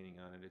deep cleaning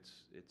on it. It's,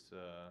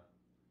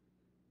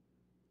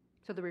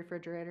 so the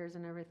refrigerators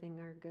and everything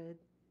are good.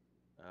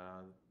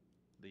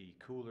 the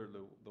cooler,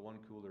 the one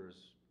cooler is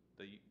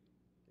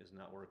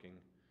not working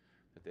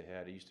that they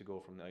had. It used to go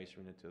from the ice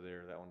arena to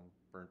there. That one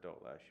burnt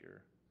out last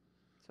year.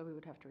 So we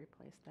would have to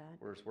replace that.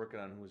 We're just working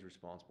on who's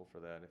responsible for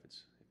that, if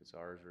it's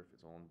ours or if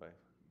it's owned by,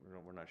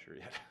 we're not sure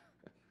yet.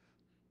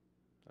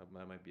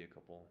 That might be a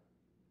couple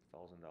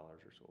 $1,000 or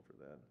so for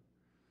that.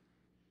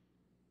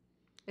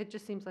 It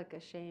just seems like a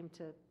shame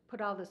to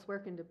put all this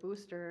work into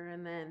Booster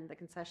and then the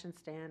concession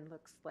stand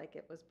looks like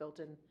it was built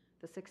in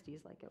the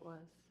 60s like it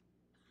was.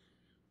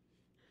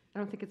 I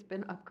don't think it's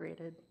been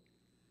upgraded.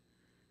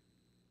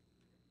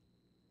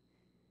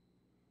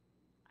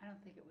 I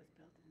don't think it was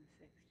built in the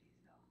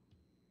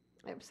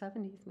 60s though.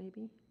 70s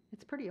maybe.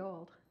 It's pretty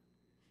old.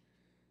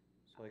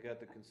 So I got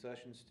the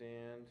concession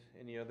stand.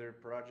 Any other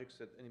projects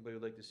that anybody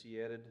would like to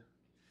see added?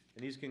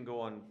 And these can go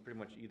on pretty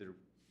much either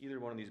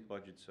one of these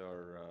budgets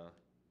are,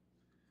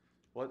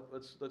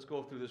 let's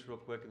go through this real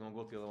quick and then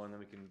we'll go through the other one, then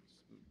we can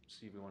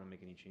see if we wanna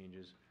make any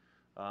changes.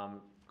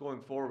 Going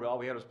forward, all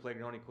we had was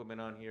playground equipment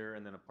on here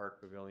and then a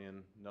park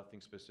pavilion, nothing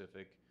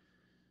specific.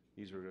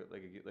 These were,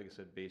 like I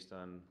said, based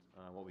on,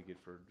 what we get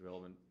for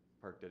development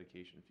park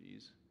dedication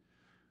fees.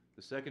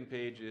 The second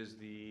page is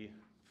the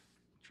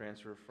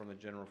transfer from the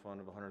general fund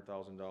of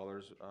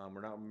 $100,000.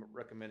 We're not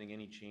recommending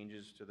any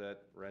changes to that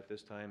right at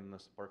this time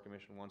unless the park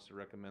commission wants to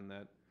recommend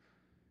that.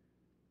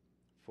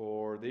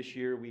 For this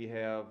year, we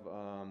have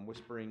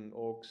Whispering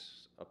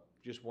Oaks,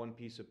 just one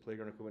piece of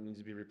playground equipment needs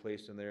to be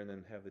replaced in there and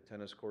then have the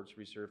tennis courts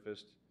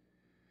resurfaced.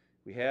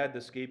 We had the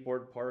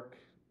skateboard park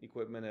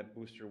equipment at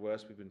Booster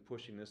West. We've been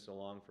pushing this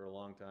along for a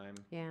long time.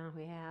 Yeah,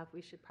 we have.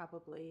 We should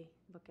probably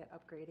look at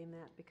upgrading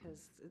that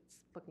because it's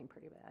looking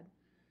pretty bad.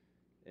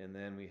 And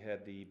then we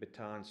had the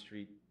Baton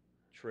Street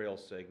Trail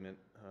segment.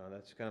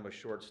 That's kind of a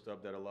short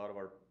stub that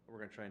we're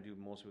gonna try and do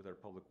mostly with our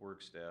public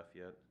works staff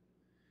yet.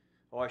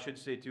 Oh, I should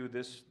say too,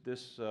 the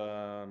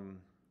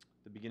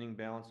beginning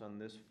balance on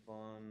this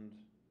fund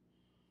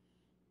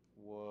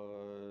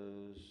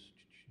was,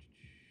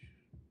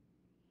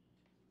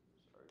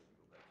 sorry, let me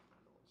go back to my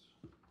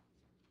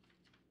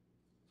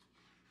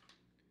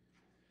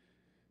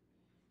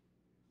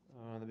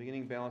notes. The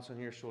beginning balance on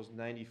here shows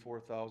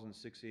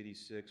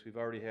 $94,686. We've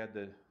already had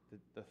the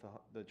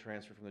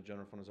transfer from the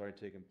general fund has already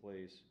taken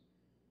place.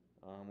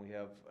 We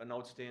have an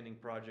outstanding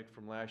project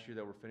from last year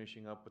that we're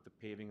finishing up with the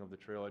paving of the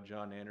trail at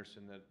John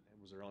Anderson that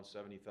was around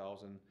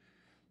 $70,000.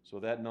 So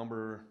that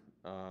number,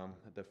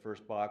 at the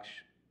first box,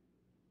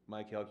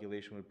 my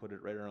calculation would put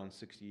it right around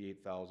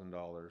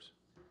 $68,000.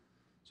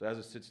 So as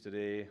it sits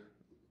today,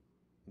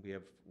 we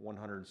have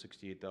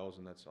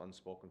 $168,000 that's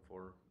unspoken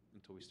for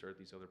until we start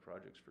these other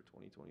projects for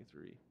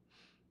 2023.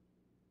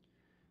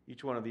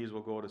 Each one of these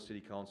will go to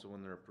city council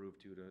when they're approved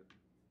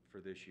for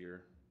this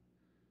year.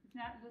 It's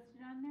not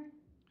listed on there?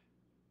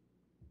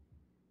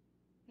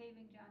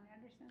 Paving John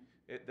Anderson?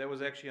 That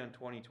was actually on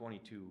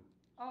 2022,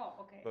 Oh,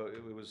 okay. but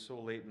it was so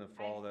late in the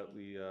fall that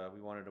see.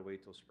 we wanted to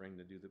wait till spring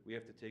to do that. We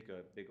have to take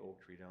a big oak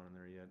tree down in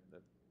there yet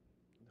that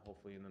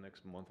hopefully in the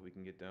next month we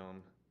can get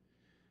down.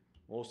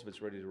 Most of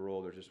it's ready to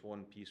roll. There's just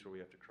one piece where we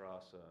have to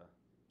cross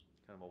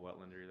kind of a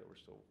wetland area that we're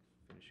still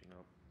finishing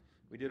up.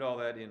 We did all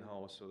that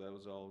in-house, so that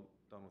was all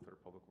done with our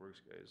public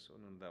works guys, so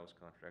none of that was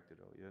contracted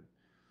out yet.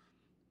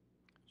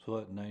 So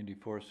that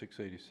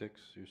 94,686,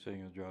 you're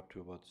saying it dropped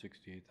to about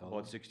 68,000?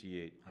 About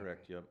 68,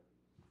 correct, yep.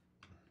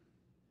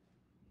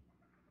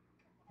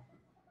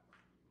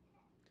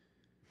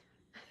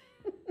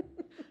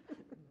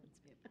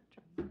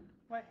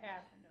 What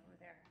happened over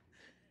there?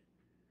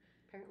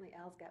 Apparently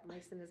Al's got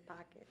mice in his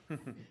pocket.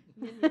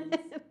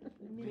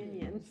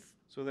 Minions.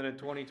 So then in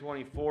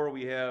 2024,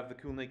 we have the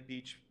Coon Lake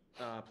Beach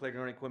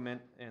playground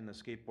equipment and the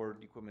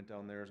skateboard equipment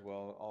down there as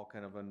well, all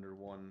kind of under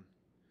one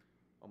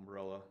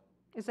umbrella.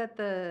 Is that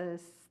the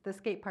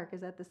skate park,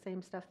 is that the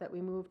same stuff that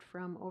we moved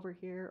from over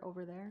here,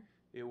 over there?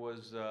 It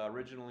was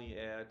originally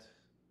at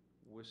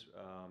I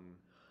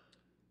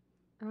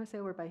want to say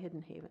over by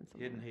Hidden Haven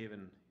somewhere. Hidden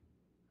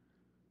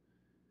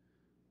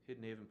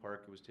Haven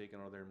Park. It was taken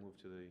out of there and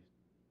moved to the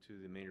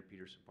Maynard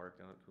Peterson Park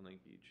down at Coon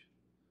Lake Beach.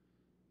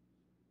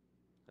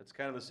 That's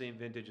kind of the same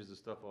vintage as the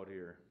stuff out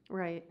here.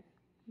 Right,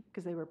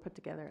 because they were put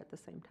together at the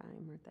same time,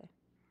 weren't they?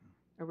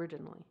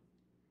 Originally.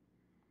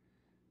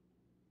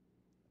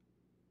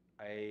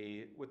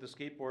 With the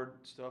skateboard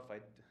stuff,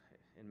 and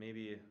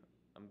maybe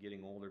I'm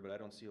getting older, but I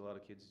don't see a lot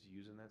of kids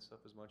using that stuff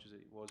as much as it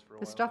was for a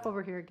while. The stuff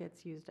over here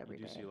gets used every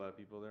day. You do see a lot of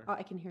people there? Oh,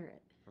 I can hear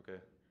it. Okay.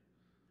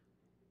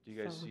 Do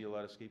you guys So- see a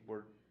lot of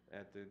skateboard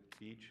at the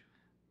beach?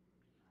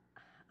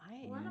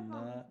 One of them,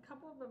 Not- a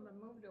couple of them have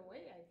moved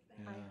away, I think.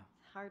 Yeah,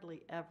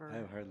 Hardly ever.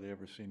 I've hardly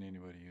ever seen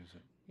anybody use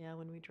it. Yeah,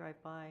 when we drive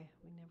by,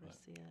 we never But-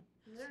 see it.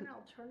 Is there an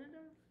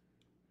alternative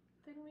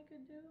thing we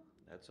could do?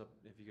 That's up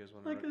if you guys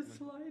want to recommend.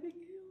 sliding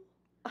hill?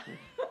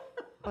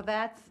 Well,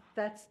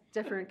 that's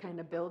different kind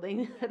of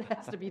building that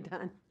has to be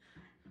done.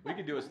 We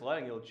could do a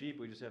sliding hill cheap,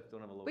 we just don't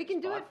have a little We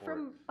can do it spot for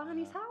from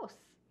Bonnie's Yeah. house.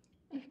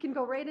 You can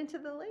go right into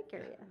the lake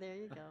area. There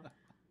you go.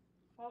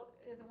 Well,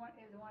 is the one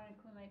in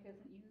Coon Lake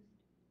isn't used?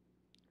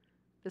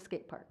 The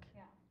skate park.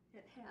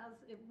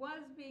 It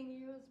was being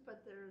used,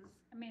 but there's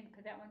I mean,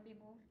 could that one be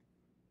moved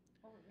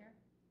over here?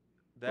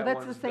 That Well,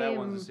 that's one's, the that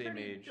one's the same- same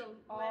pretty age.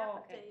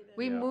 dilapidated.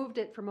 We Yeah. moved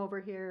it from over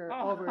here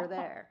Oh. over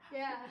there.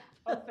 Yeah,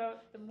 Oh, so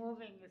the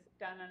moving is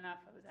done enough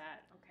of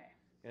that, okay.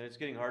 And it's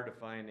getting hard to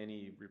find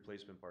any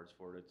replacement parts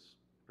for it,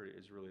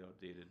 it's really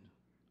outdated.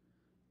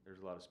 There's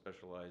a lot of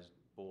specialized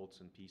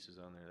bolts and pieces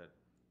on there that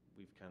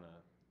we've kinda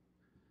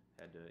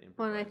had to improvise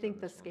Well, and I on think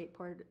the this one.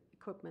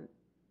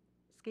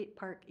 skate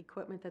park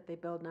equipment that they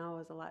build now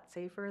is a lot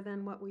safer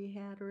than what we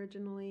had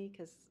originally,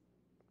 because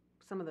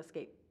some of the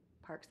skate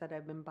parks that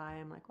I've been by,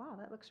 I'm like, wow,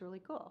 that looks really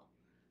cool.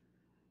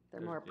 They're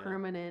There's- more yeah.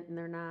 permanent and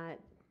they're not,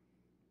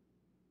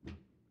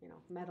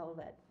 metal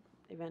that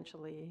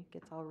eventually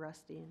gets all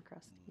rusty and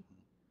crusty.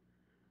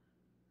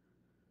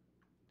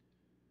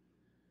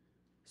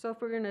 So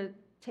if we're gonna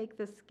take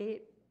the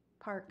skate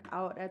park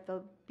out at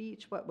the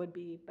beach, what would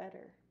be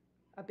better?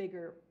 A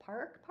bigger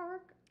park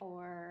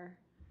or,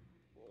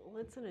 Well,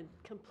 it's in a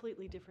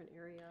completely different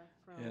area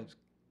from Yeah, it's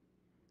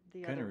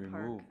the kinda other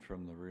park. removed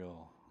from the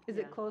real, is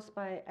Yeah. it close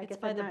by, I It's guess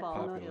by I'm the not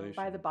ball familiar- field.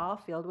 by the ball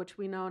field, which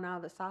we know now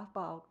the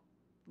softball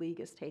league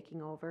is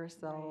taking over,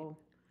 so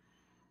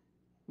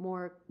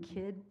more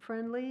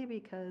kid-friendly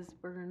because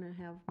we're gonna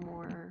have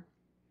more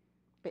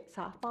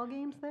softball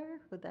games there,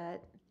 would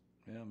that?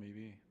 yeah,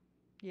 maybe.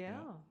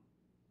 Yeah,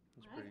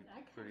 It's I kinda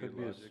pretty Could good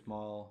be a logic.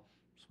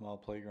 small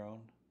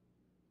playground.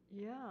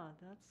 yeah,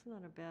 that's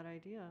not a bad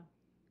idea.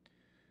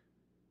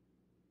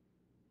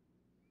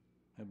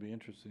 It'd be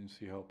interesting to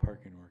see how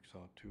parking works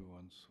out too,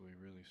 once we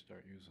really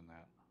start using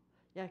that.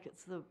 Yeah,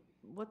 'cause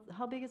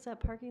how big is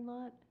that parking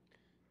lot,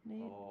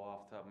 Nate? Oh,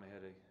 off the top of my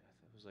head, I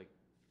thought it was like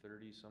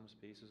 30-some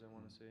spaces, I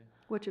wanna say.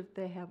 Which if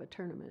they have a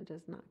tournament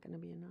is not gonna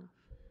be enough.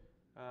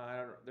 I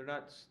don't know, they're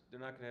not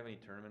gonna have any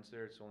tournaments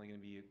there, it's only gonna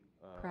be,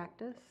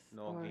 Practice?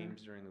 no, or-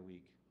 games during the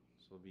week,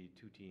 so it'll be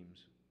 2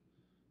 teams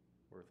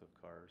worth of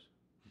cars.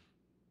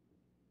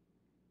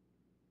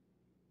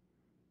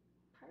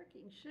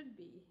 parking should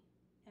be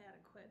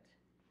adequate.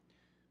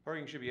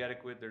 Parking should be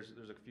adequate, there's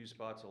a few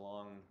spots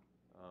along,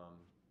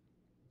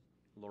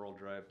 Laurel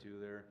Drive too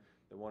there.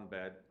 The one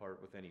bad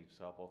part with any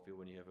softball field,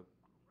 when you have a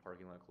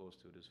parking lot close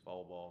to it, is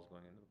foul balls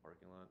going into the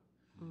parking lot.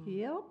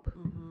 Yep.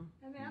 Mm-hmm.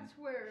 And that's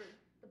where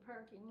the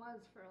parking was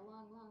for a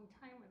long, long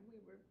time when we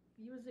were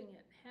using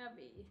it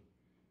heavy.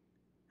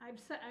 I've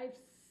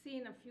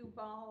seen a few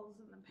balls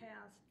in the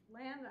past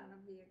land on a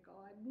vehicle.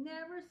 I've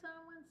never saw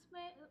one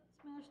smash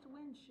the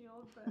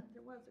windshield, but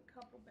there was a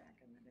couple back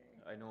in the day.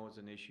 I know it's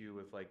an issue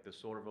with like the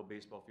Soderville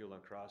baseball field on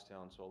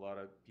Crosstown, so a lot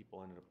of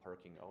people ended up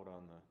parking out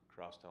on the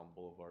Crosstown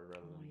Boulevard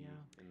rather Oh, than be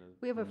yeah. in the.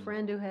 We have a Mm.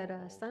 friend who had a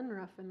balls.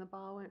 sunroof and the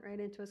ball went right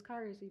into his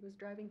car as he was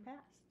driving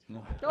past.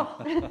 No, Oh,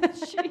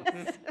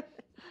 jeez.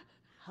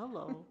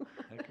 Hello.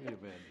 that could be a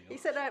bad He deal.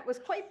 said it was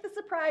quite the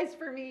surprise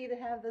for me to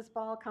have this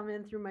ball come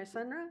in through my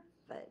sunroof,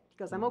 but he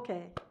goes, I'm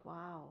okay.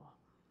 Wow.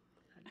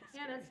 That'd be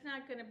And scary. it's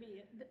not gonna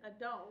be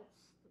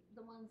adults,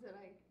 the ones that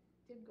I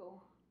did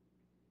go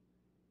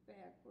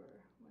back were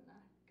when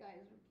the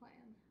guys were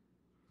playing.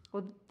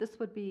 Well, this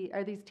would be,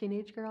 are these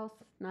teenage girls?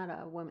 Not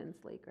a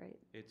women's league, right?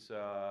 It's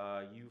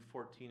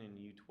U14 and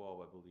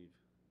U12, I believe.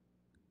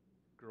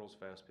 Girls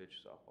fast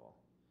pitch softball.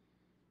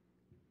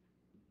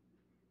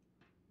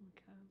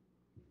 Okay.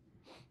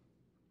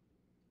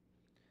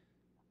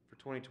 For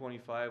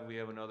 2025, we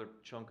have another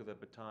chunk of the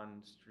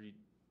Baton Street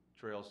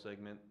Trail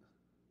segment.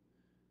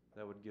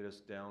 That would get us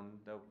down,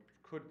 that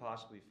could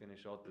possibly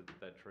finish out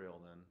that trail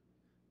then.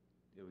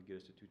 It would get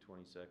us to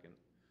 222nd.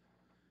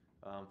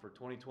 For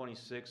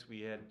 2026,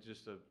 we had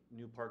just a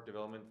new park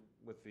development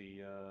with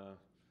the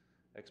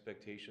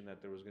expectation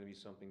that there was gonna be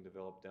something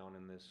developed down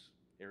in this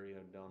area,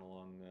 down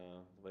along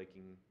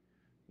Viking,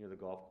 near the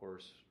golf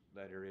course,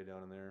 that area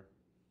down in there.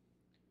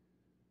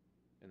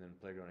 And then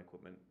playground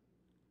equipment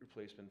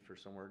replacement for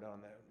somewhere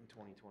down that in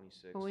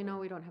 2026. Well, we so- know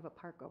we don't have a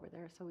park over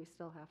there, so we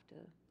still have to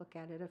look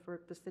at it if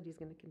the city's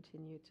gonna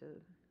continue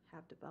to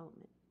have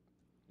development.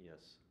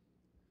 Yes.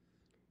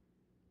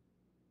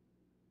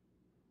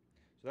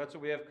 So that's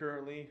what we have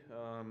currently. We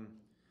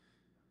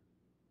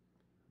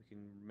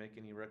can make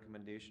any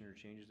recommendation or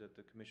changes that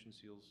the commission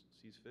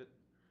sees fit.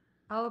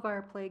 All of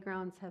our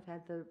playgrounds have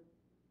had the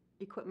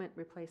equipment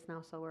replaced now,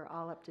 so we're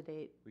all up to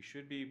date. We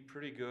should be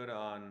pretty good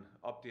on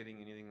updating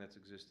anything that's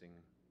existing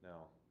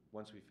now,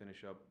 once we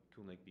finish up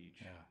Coon Lake Beach.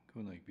 Yeah,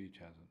 Coon Lake Beach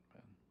hasn't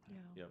been.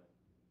 Yeah. Yep.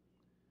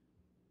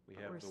 We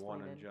But have we're the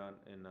one in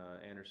slated.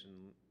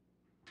 Anderson,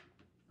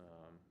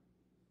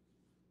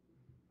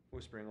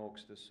 Whispering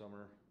Oaks this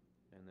summer,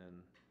 and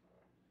then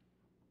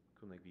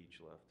Coon Lake Beach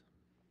left.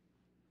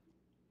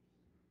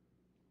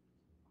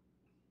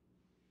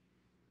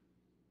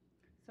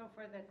 So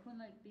for the Coon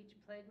Lake Beach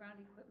playground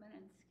equipment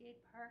and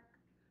skate park,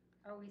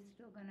 are we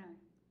still gonna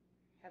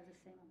have the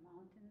same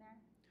amount in there?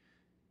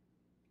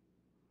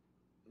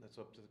 that's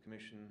up to the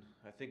commission.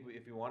 I think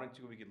if we wanted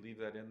to, we could leave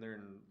that in there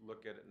and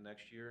look at it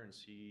next year and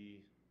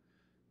see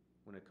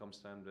when it comes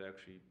time to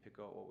actually pick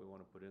out what we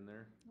wanna put in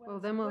there. Well,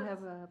 then we'll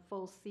have a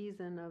full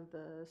season of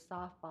the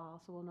softball,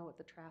 so we'll know what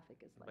the traffic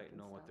is like Might and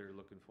know what stuff. they're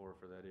looking for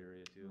that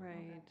area too.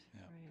 Right,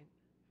 Yeah. right.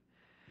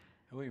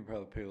 And we can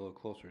probably pay a little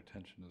closer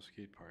attention to the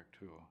skate park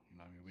too. You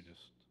know, I mean, we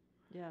just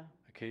Yeah,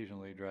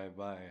 occasionally drive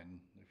by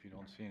and if you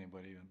don't see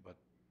anybody, but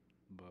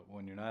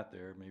when you're not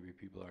there, maybe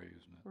people are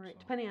using it. Right, so,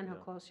 depending on how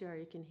Yeah. close you are,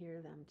 you can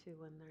hear them too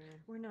when they're,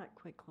 we're not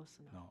quite close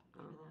enough No.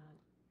 for Oh. that.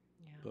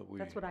 Yeah. But we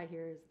that's what I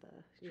hear is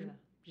the, Yeah.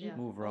 Yeah.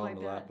 move Oh, I around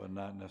a lot, bet. but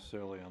not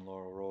necessarily on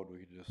Laurel Road. We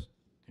could just,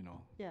 you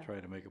know, Yeah.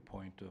 try to make a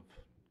point of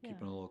Yeah.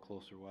 keeping a little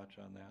closer watch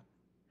on that.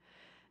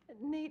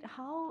 Nate,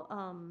 how,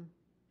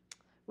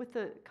 with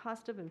the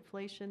cost of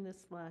inflation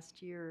this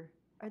last year,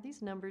 are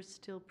these numbers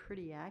still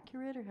pretty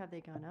accurate or have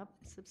they gone up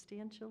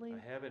substantially? I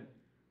haven't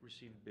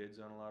received bids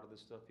on a lot of this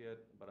stuff yet,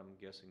 but I'm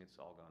guessing it's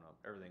all gone up.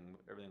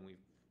 Everything we've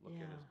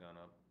looked at has Yeah. gone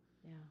up.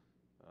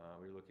 Yeah,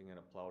 We were looking at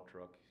a plow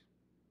truck.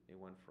 It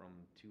went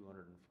from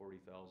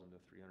 240,000 to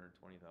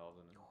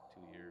 320,000 in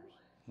 2 years.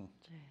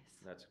 jeez.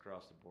 And that's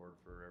across the board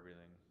for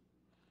everything.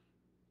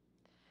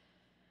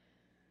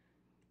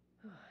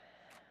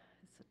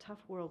 It's a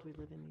tough world we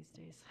live in these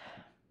days,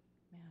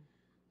 man.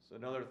 So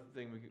another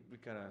thing we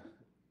kind of,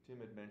 Tim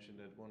had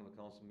mentioned at one of the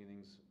council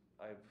meetings,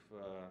 let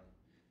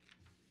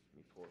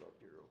me pull it up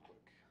here real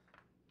quick.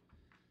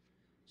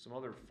 Some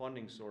other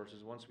funding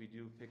sources, once we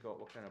do pick out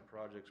what kind of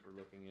projects we're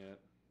looking at.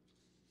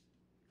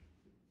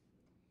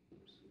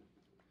 Oops.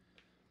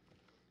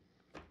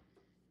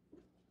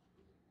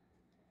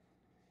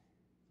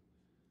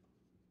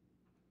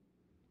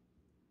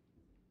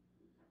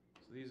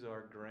 So these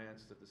are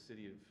grants that the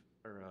city of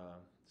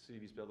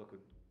East Belleville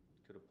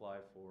could apply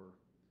for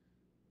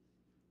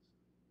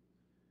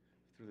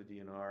through the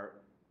DNR.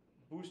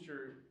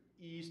 Booster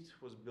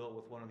East was built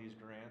with one of these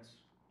grants.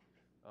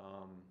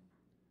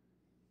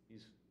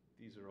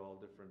 These are all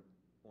different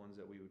ones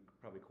that we would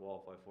probably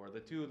qualify for. The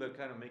two that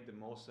kind of make the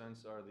most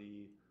sense are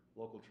the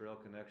Local Trail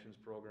Connections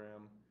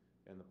Program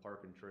and the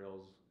Park and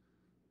Trails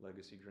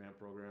Legacy Grant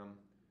Program.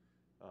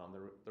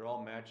 They're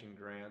all matching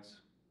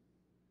grants.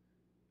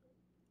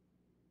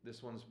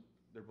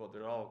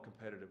 They're all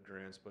competitive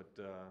grants, but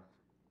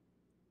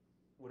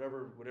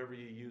whatever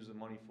you use the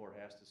money for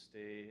has to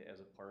stay as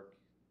a park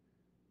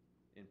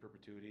in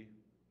perpetuity.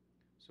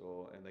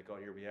 So, and like out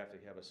here, we have to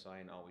have a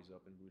sign always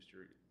up in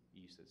Booster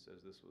East that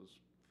says this was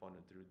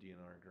funded through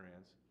DNR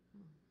grants.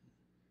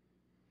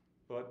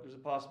 But there's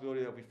a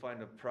possibility that if we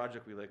find a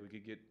project we like, we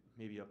could get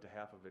maybe up to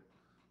half of it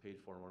paid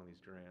for in one of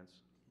these grants.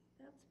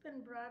 That's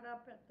been brought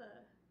up at the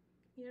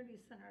community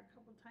center a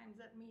couple times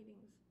at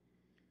meetings,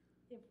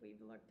 if we've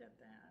looked at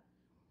that.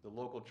 The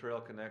Local Trail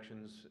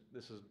Connections,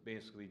 this is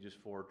basically just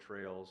for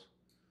trails.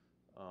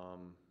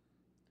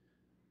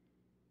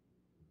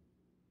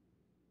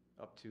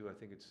 I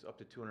think it's up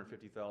to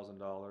 $250,000.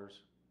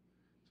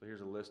 So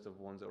here's a list of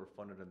ones that were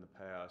funded in the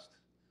past.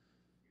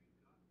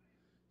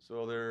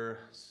 So they're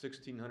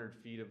 1,600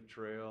 feet of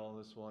trail.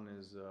 This one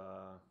is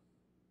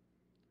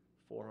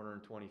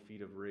 420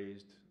 feet of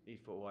raised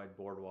 8-foot wide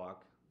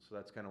boardwalk. So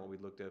that's kind of what we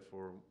looked at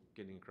for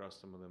getting across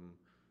some of them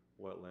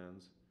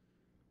wetlands.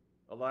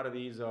 A lot of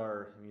these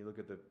are, when you look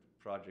at the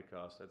project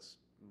cost, that's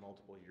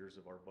multiple years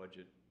of our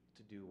budget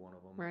to do one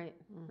of them. right,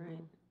 right.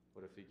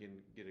 But if you can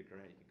get a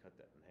grant, you can cut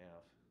that in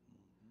half.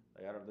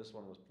 Like out of this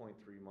one was 0.3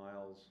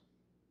 miles,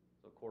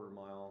 so a quarter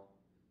mile,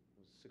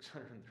 was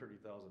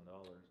 $630,000.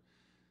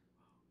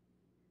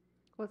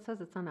 Well, it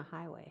says it's on a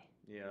highway.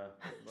 Yeah,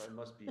 but it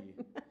must be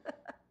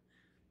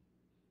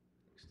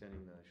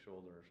extending the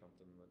shoulder or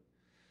something, but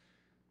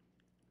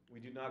we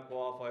do not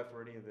qualify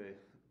for any of the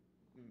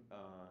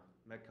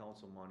Met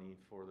Council money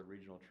for the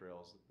regional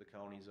trails. The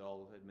counties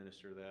all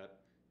administer that,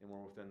 and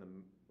we're with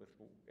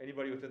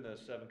anybody within the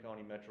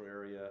 7-county metro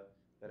area,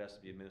 that has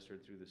to be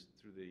administered through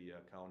the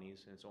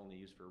counties, and it's only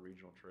used for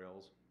regional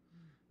trails.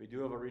 We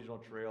do have a regional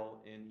trail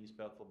in East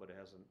Bethel, but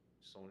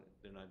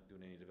they're not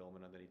doing any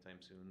development on that anytime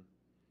soon.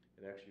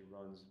 It actually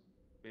runs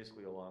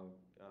basically along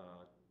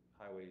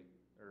County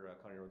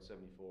Road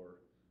 74,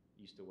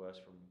 east to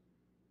west from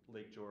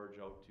Lake George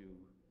out to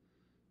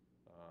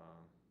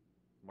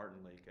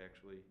Martin Lake,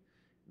 actually.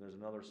 And there's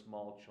another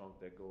small chunk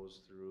that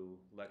goes through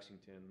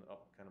Lexington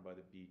up kind of by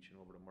the beach and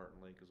over to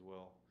Martin Lake as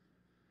well.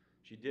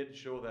 She did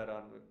show that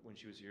when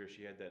she was here.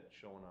 She had that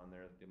shown on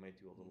there. They might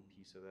do a little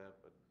piece of that,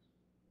 but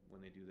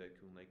when they do that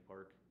Coon Lake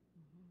Park.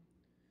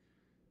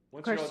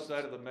 Once you're course-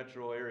 outside of the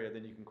metro area,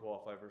 then you can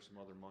qualify for some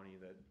other money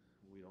that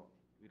we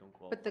don't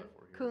qualify But the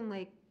for here. Coon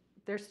Lake,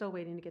 they're still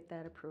waiting to get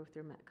that approved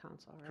through Met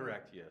Council, right?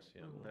 Correct, yes,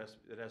 yeah. Mhm.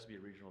 It has to be a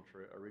regional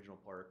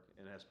park,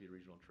 and it has to be a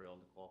regional trail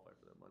to qualify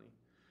for that money.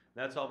 And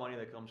that's all money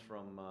that comes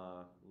from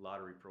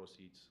lottery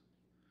proceeds.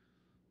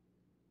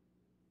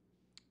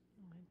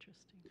 Oh,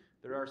 interesting.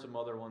 There are some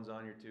other ones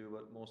on here too,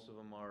 but most of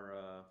them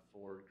are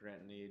for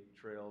grant and aid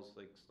trails,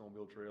 like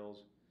snowmobile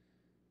trails.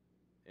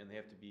 And you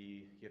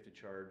have to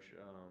charge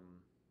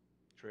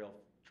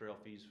trail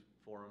fees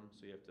for them,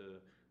 so you have to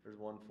There's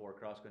one for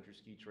cross-country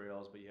ski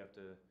trails, but you have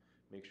to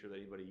make sure that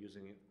anybody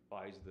using it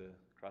buys the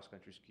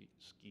cross-country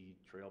ski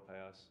trail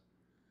pass,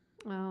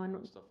 Oh,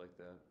 and stuff like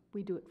that.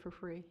 we do it for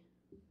free.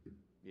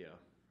 Yeah.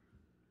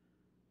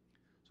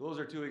 So those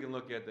are two we can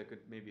look at that could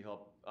maybe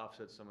help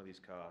offset some of these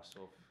costs,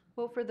 so.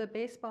 Well, for the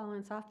baseball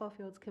and softball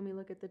fields, can we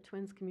look at the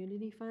Twins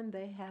Community Fund?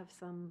 They have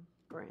some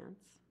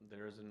grants.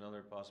 There is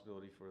another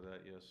possibility for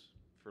that, yes.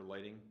 For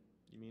lighting,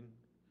 you mean?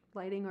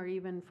 Lighting or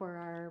even for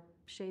our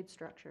shade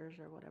structures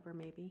or whatever,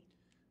 maybe.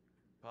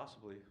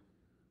 Possibly.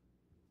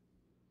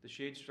 The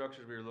shade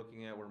structures we were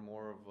looking at were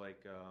more of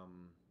like,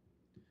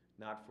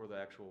 not for the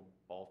actual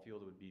ball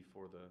field, it would be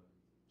for the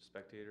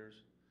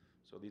spectators.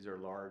 So these are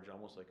large,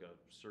 almost like a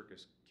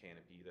circus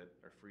canopy that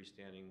are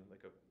freestanding,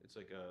 it's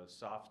like a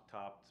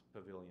soft-topped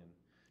pavilion.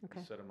 Okay.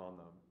 You set them on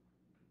the,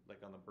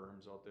 like on the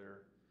berms out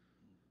there.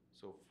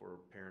 So for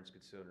parents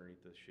could sit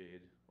underneath the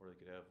shade, or they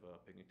could have a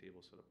picnic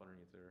table set up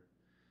underneath there.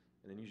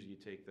 And then usually you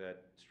take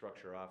that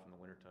structure off in the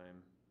wintertime.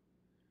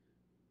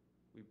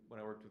 When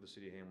I worked with the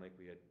city of Ham Lake,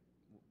 we had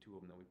two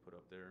of them that we put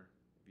up there.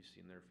 If you've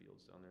seen their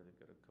fields down there,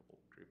 they've got a couple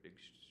great big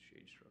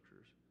shade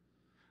structures.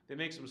 They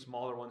make some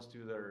smaller ones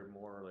too that are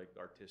more like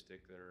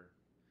artistic,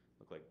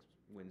 look like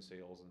wind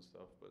sails and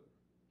stuff, but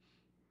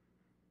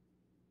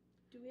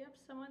Do we have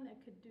someone that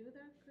could do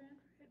the grant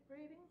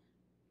writing?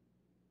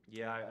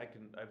 yeah,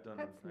 I've done,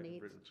 That's I've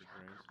Nate's written for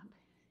grants. job.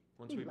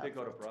 Once He we pick loves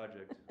out a it.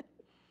 project,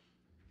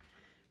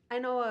 I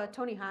know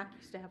Tony Hawk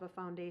used to have a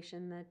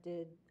foundation that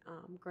did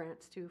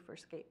grants too for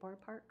skateboard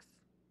parks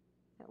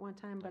at one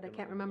time, but I can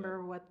can't look into that.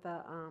 remember what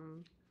the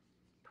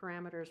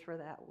parameters for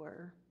that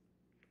were.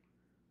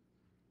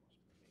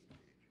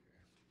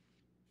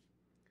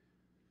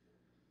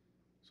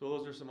 so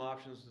those are some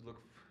options to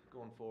look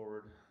going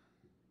forward.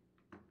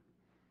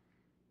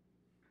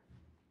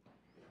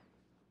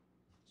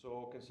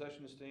 So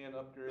concession stand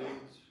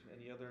upgrades,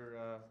 any other,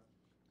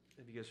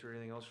 have you guys heard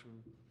anything else from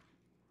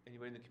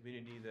anybody in the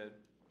community that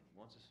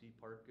wants to see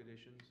park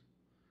additions?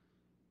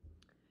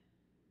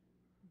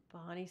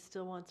 Bonnie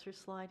still wants her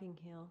sliding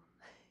hill.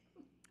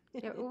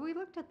 Yeah, well, we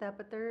looked at that,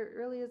 but there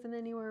really isn't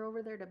anywhere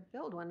over there to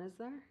build one, is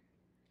there?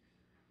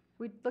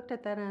 We looked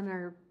at that on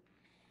our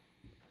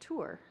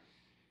tour.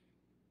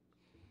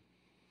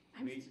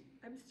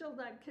 I'm still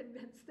not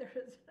convinced there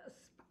is a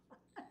spot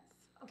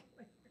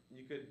somewhere.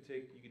 You could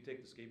take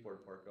the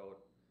skateboard park out,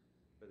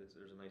 but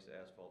there's a nice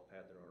asphalt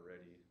pad there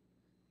already.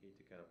 Hate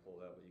to kind of pull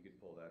that, but you could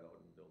pull that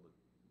out and build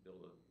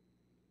a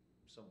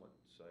somewhat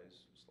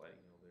size sliding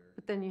hill there.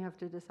 But then you have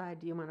to decide,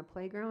 do you want a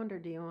playground or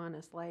do you want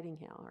a sliding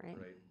hill, right?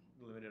 Right,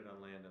 limited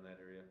on land in that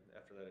area.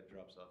 After that, it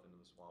drops off into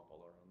the swamp all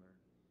around there.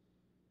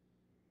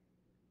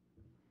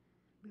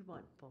 We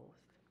want both.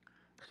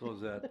 So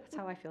is that That's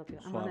how I feel too.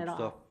 I want swamp it all.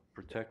 stuff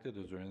protected?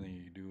 Is there anything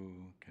you do,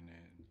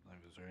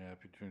 is there any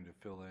opportunity to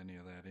fill any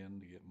of that in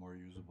to get more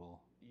usable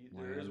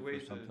There is land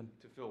ways for something?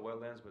 to fill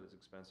wetlands, but it's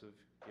expensive.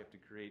 You have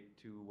to create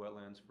 2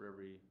 wetlands for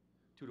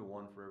 2 to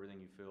 1 for everything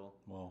you fill,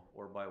 Well,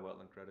 or buy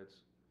wetland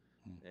credits.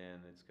 Hmm.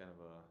 And it's kind of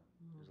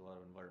there's a lot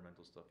of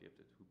environmental stuff hoops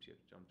you have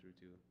to jump through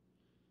too.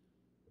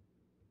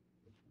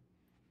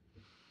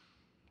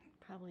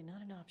 Probably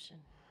not an option.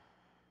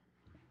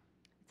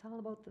 It's all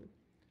about the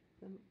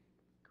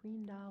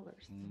green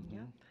dollars. mhm.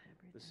 Yep.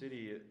 The everything.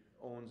 city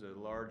owns a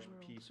large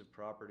World. piece of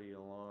property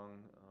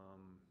along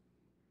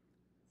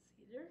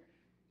Cedar,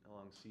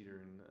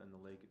 Cedar and the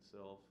lake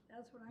itself,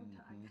 that's what I'm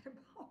talking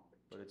about.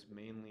 but it's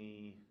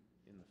mainly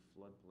in the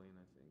floodplain,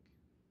 I think.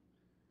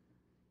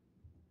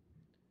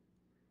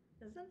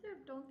 Doesn't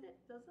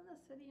the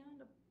city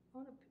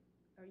own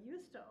or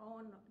used to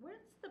own,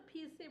 where's the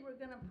piece they were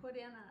gonna put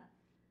in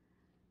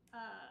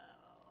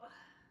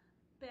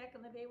back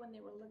in the day when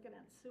they were looking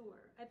at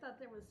sewer? I thought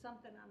there was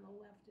something on the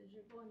left as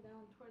you're going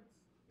down towards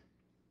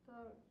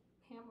the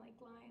Ham Lake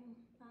line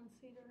on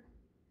Cedar.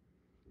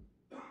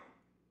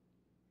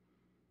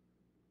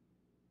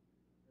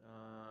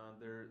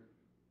 Where did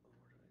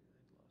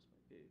I lost my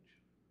page.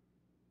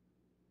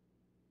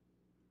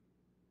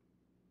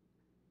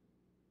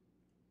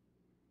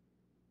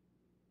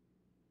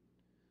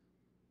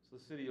 So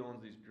the city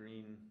owns these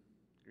green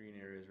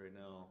areas right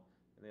now,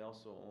 and they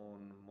also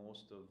own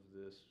most of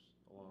this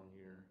along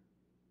here.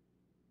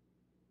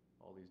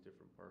 All these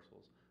different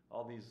parcels.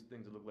 All these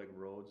things that look like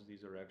roads,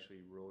 these are actually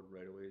road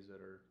right-of-ways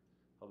that are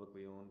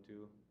publicly owned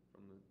too,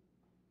 from the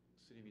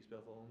city of East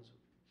Bethel owns.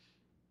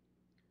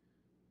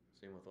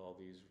 Same with all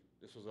these.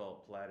 This was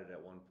all platted at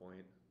one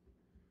point,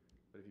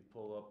 but if you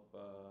pull up,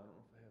 I don't know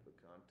if I have the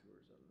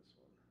contours on this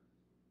one.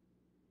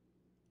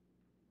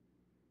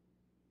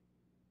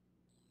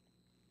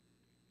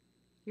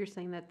 You're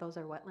saying that those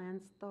are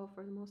wetlands though,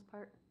 for the most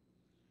part?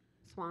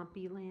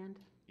 Swampy land?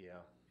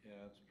 Yeah.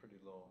 Yeah, it's pretty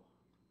low.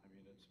 I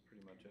mean, it's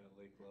pretty much at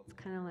lake level. It's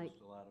kinda like-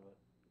 most a lot of it.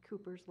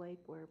 Cooper's Lake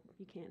where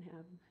you can't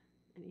have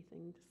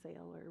anything to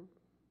sail or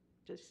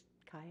just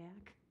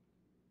kayak.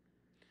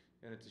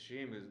 And it's a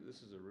shame,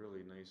 this is a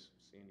really nice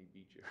sandy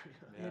beach area.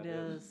 Yeah, It it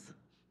is. is.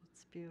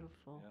 It's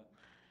beautiful. Yeah.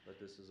 But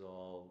this is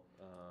all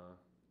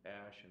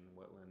ash and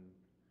wetland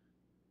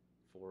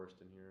forest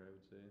in here, I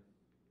would say.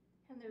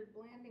 And there's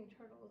landing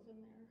turtles in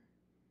there.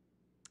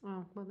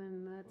 Oh, well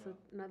then that's Well.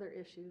 another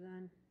issue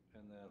then.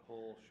 And that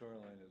whole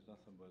shoreline is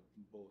nothing but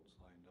boats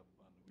lined up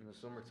on the. In the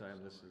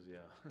summertime, this is,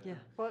 yeah. Yeah,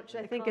 Which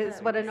I They think call is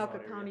that what whiskey Anoka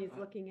flats area. County is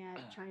looking at,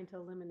 trying to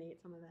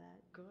eliminate some of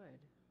that. good.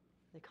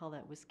 They call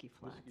that Whiskey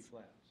Flats. Whiskey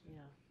Flats.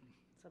 Yeah,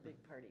 it's a big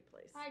party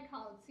place. I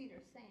call it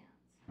Cedar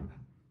Sands.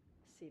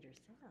 Cedar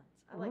Sands,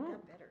 I like Oh.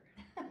 that better.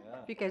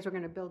 Yeah. If you guys were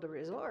gonna build a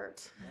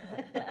resort.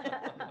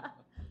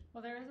 Well,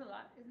 there is a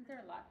lot, isn't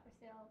there a lot for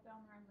sale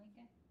down there on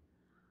Lincoln?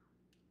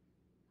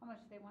 How much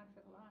do they want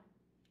for the lot?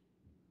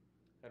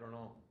 I don't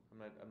know,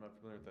 I'm not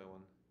familiar with that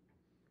one.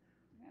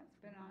 Yeah, it's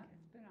been on there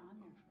for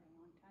a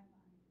long time.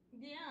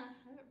 Yeah,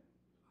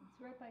 It's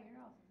right by your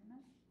house, isn't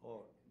it?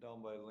 Oh, down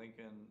by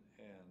Lincoln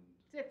and,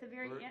 It's at the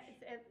very Birch? end,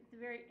 it's at the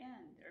very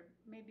end, or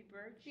maybe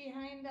Birch.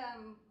 behind,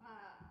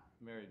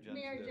 Mary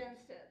Mayor Jensen.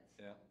 Jensted's.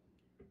 Yeah.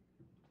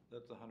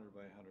 That's a 100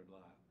 by 100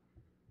 lot.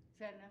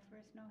 Is that enough for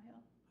a snow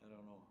hill? I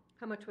don't know.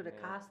 How much would it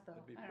Yeah. cost though?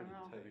 That'd be I don't pretty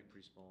know. That'd be tight.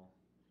 pretty small.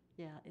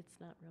 Yeah, it's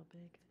not real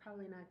big.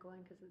 Probably not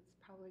going, cause it's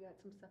probably got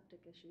some septic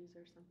issues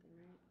or something,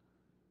 right?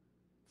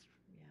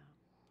 Yeah,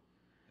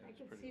 Yeah, I it's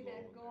could pretty see low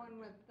that in there. going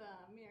with,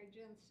 Mayor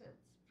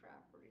Jensted's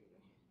property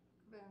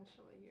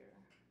eventually here.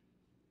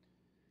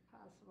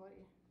 Possibly.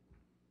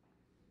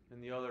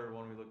 And the other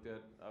one we looked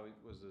at,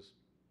 was this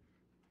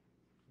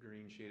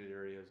green shaded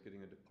area, is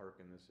getting a park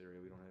in this area,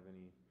 we don't have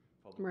any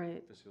public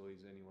Right.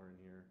 facilities anywhere in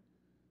here.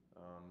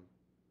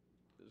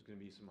 There's gonna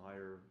be some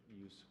higher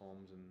use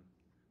homes and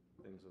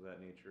things of that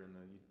nature in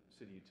the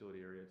city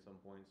utility area at some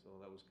point, so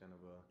that was kind of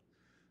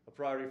a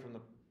priority from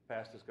the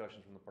past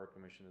discussions from the park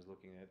commission, is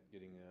looking at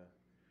getting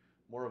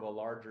more of a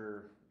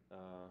larger,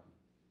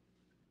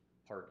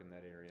 park in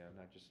that area,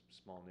 not just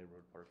small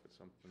neighborhood park, but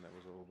something that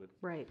was a little bit,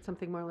 Right,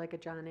 something more like a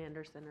John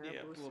Anderson or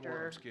yeah, a a little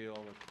more Booster.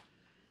 upscale.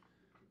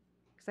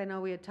 Cause I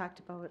know we had talked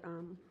about,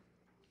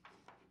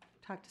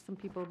 talked to some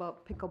people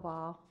about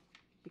pickleball,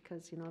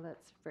 because, you know,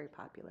 that's very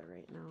popular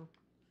right now.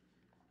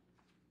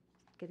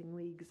 Getting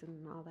leagues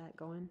and all that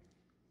going.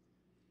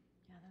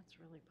 yeah, that's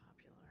really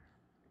popular.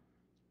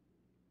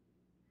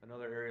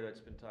 Another area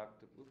that's been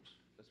talked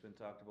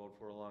about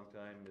for a long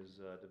time is,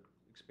 the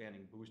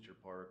expanding Booster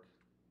Park.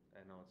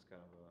 I know it's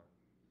kind of a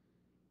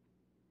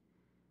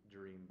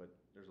dream, but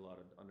there's a lot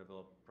of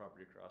undeveloped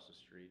property across the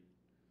street.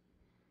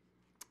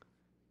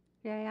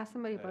 Yeah, I asked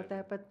somebody about I-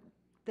 that, but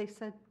they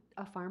said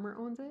a farmer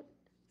owns it?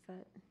 Is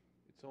that,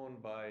 It's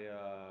owned by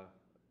a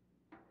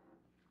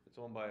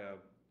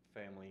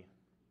family.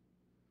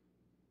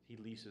 He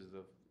leases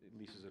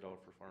it out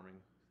for farming.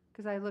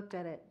 cause I looked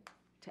at it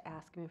to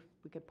ask him if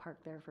we could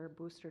park there for a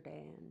booster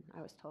day, and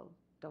I was told,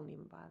 don't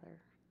even bother.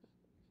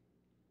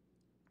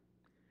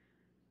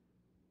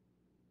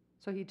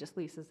 So he just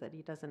leases it,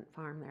 he doesn't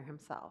farm there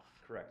himself.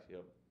 Correct,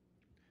 yep.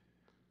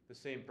 The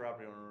same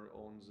property owner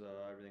owns,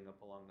 everything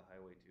up along the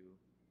highway too,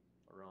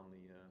 around the,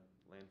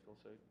 landfill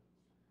site.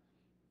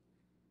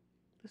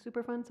 The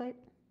Superfund site?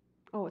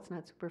 Oh, it's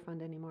not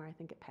Superfund anymore, I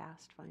think it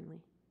passed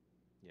finally.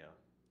 Yeah.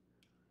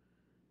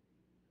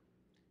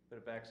 But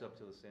it backs up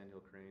to the Sand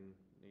Hill Crane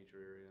nature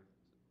area.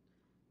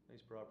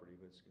 Nice property,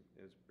 but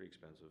it's pretty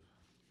expensive.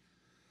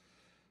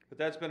 But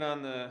that's been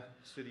on the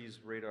city's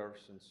radar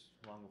since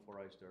long before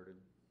I started.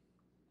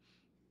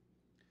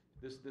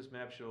 This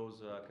map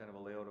shows, kind of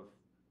a layout of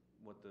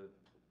what the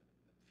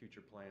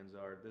future plans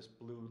are. This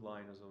blue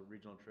line is a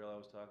regional trail I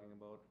was talking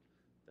about.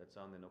 That's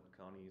on the Anoka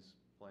County's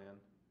plan.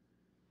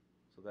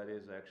 So that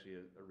is actually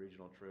a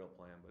regional trail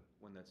plan, but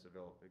when that's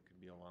developed, it could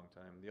be a long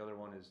time. The other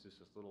one is just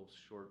this little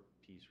short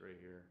piece right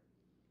here.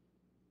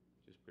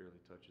 Just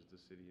barely touches the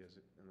city as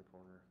it, in the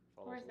corner.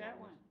 follows Where's that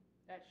along one?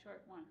 That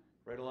short one?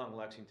 Right along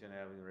Lexington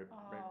Avenue, right,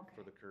 Oh, right okay.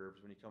 for the curbs.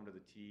 When you come to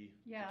the T,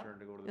 you Yeah. turn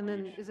to go to the And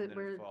then, beach, is it then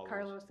where follows.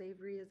 Carlos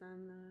Avery is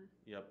on the,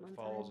 Yep, one it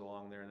follows side?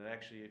 along there, and then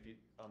actually, if you,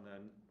 on the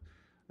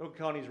Anoka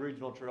County's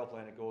regional trail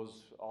plan, it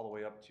goes all the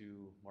way up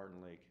to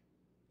Martin Lake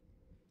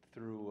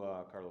through,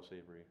 Carlos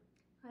Avery.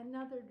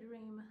 Another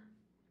dream.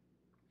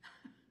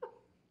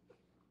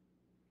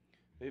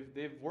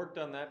 They've worked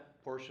on that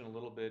portion a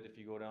little bit. If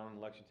you go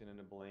down Lexington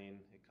into Blaine,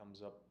 it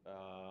comes up,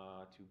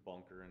 to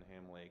Bunker and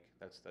Ham Lake.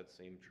 That's that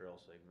same trail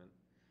segment.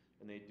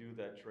 And they do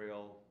that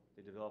trail,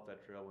 they develop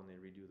that trail when they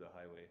redo the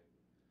highway.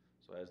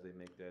 So as they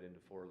make that into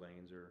 4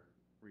 lanes or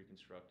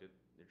reconstruct it,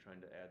 they're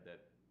trying to add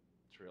that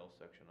trail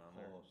section on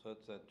there. Oh, so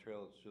that's that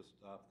trail that's just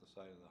off the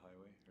side of the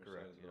highway or side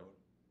Correct, of the yeah. road?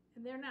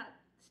 And they're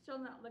still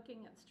not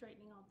looking at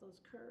straightening out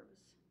those curves.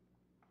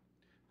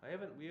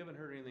 We haven't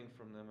heard anything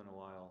from them in a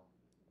while.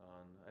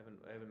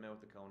 I haven't met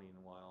with the county in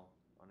a while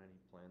on any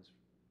plans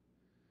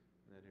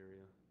in that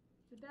area.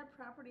 Did that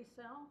property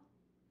sell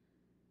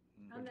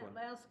Mm. on Which that one?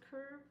 last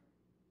curve?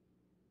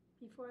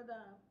 Before the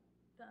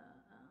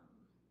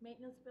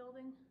maintenance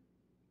building?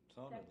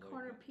 Sounded That like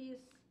corner it.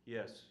 piece?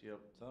 Yes, yep.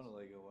 Sounded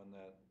like it when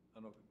that,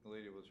 the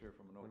lady was here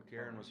from Anoka When County.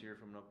 Karen was here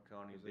from Anoka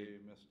County, 'Cause they they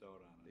missed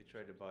out on They it.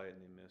 tried to buy it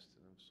and they missed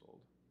and it was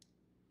sold.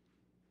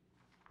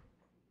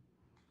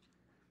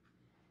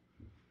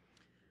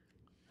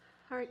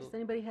 all right, does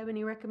anybody have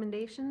any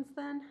recommendations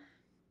then?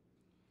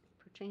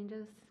 For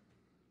changes?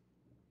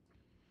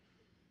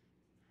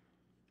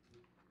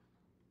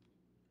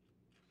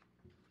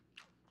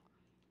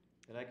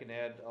 And I can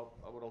add,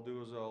 what I'll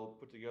do is I'll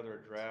put together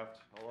a draft,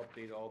 I'll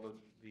update all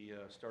the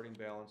starting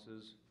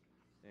balances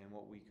and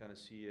what we kind of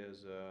see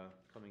as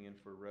coming in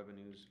for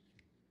revenues,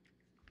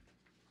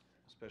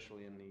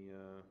 especially in the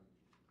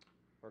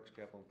Parks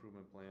Capital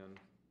Improvement Plan.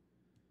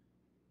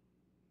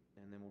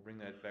 And then we'll bring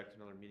that back to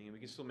another meeting, and we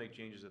can still make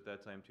changes at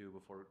that time too,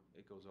 before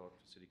it goes out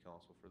to City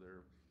Council for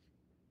their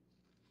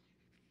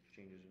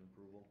changes and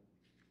approval.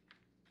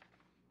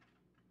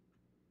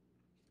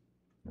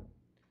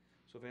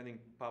 So if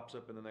anything pops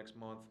up in the next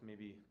month,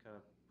 maybe kind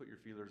of put your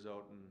feelers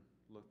out and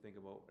think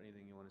about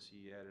anything you want to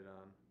see added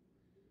on.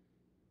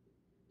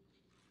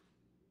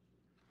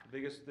 The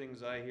biggest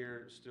things I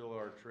hear still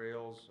are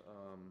trails.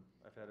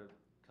 I've had a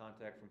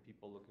contact from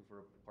people looking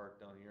for a park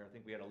down here. I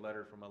think we had a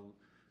letter from a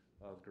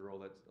young girl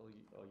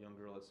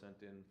that sent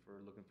in for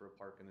looking for a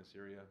park in this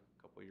area a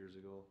couple of years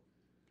ago.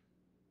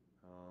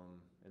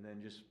 And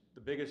then just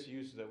the biggest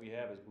use that we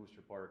have is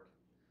Booster Park.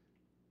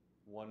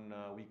 One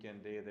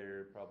weekend day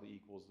there probably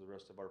equals the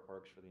rest of our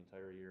parks for the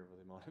entire year with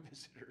the amount of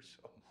visitors.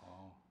 So.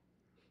 Oh,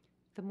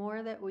 The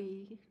more that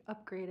we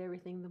upgrade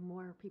everything, the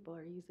more people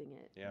are using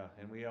it. Yeah,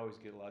 and we always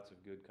get lots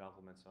of good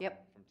compliments on,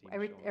 Yep. from teams.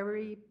 Every showing up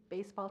every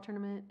baseball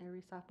tournament,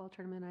 every softball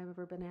tournament I've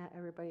ever been at,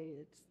 everybody,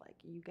 it's like,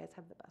 you guys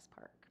have the best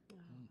park. Oh,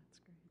 that's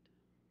great.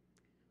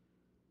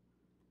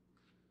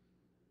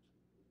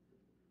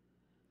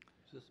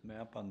 is this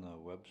map on the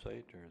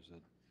website, or is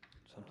it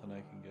something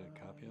I can get a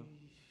copy of?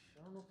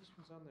 I don't know if this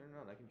one's on there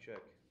or not. I can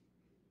check.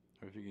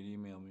 Or if you could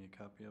email me a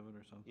copy of it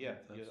or something, Yeah,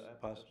 if that's yeah,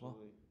 possible?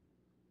 absolutely.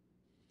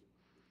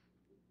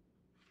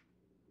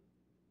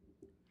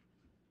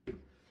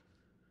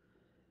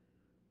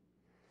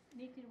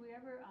 Nate, did we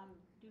ever,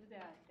 do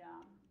that,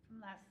 from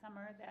last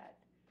summer, that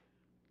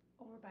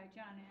over by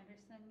John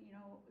Anderson, you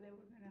know, we're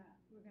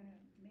gonna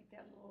make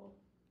that little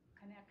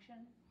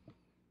connection?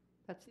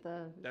 That's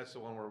the, That's the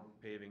one we're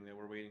paving, that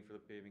we're waiting for the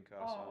paving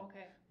costs Oh, on.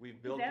 okay. We've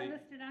Is built that the,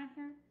 listed on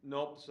here?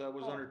 nope, so that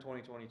was Oh. under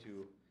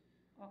 2022.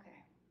 Okay.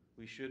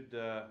 We should,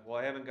 well,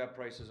 I haven't got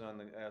prices on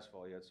the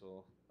asphalt yet,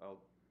 so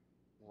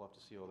we'll have to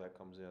see how that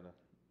comes in.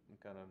 I'm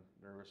kind of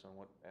nervous on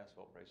what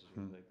asphalt prices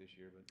will be like this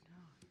year, but.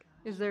 Oh, gosh.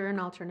 is there an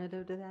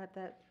alternative to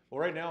that? Well,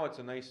 right now, it's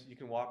a nice, you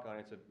can walk on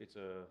it,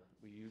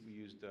 we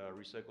used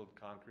recycled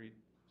concrete,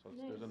 so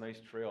there's a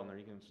nice trail in there,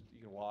 you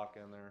can walk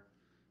in there.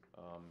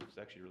 It's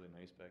actually really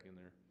nice back in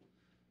there.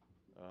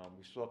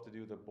 We still have to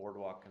do the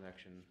boardwalk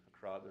connection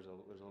across, there's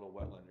a little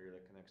wetland area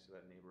that connects to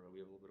that neighborhood, we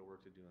have a little bit of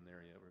work to do in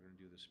there yet, we're gonna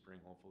do this spring,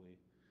 hopefully,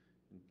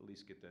 and at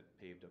least get that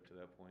paved up to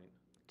that point.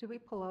 Did we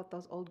pull out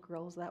those old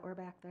grills that were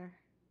back there?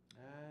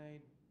 I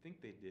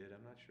think they did,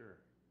 I'm not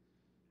sure.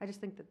 I just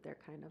think that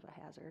they're kind of a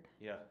hazard.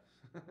 Yeah.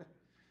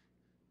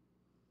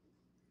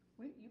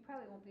 You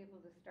probably won't be able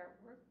to start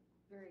work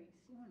very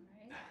soon,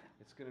 right?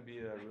 It's gonna be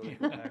a really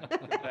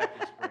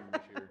compacted spring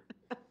this year.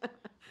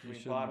 Between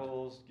shouldn't.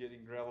 potholes,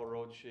 getting gravel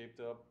roads shaped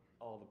up,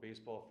 all the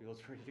baseball fields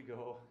ready to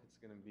go, it's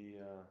gonna be,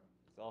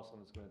 it's awesome,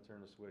 it's gonna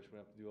turn the switch, we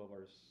have to do all of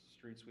our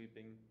street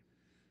sweeping.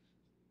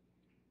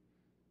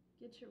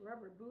 Get your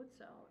rubber boots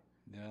out.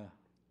 Yeah,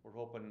 We're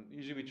hoping,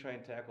 usually we try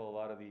and tackle a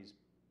lot of these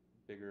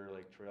bigger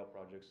like trail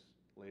projects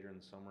later in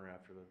the summer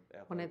after the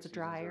When athletic it's seasons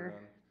are drier,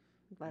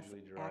 done. less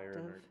Usually drier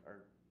and active.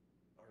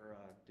 our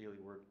daily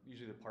work,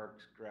 usually the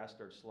park's grass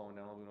starts slowing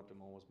down, we don't have to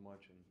mow as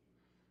much and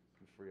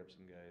can free up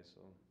some guys,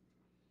 so.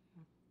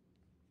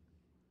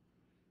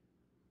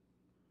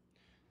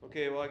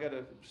 Okay, well, I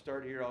gotta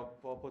start here,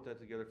 I'll put that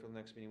together for the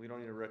next meeting, we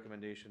don't need a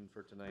recommendation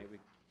for tonight,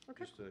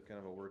 Okay. just a kind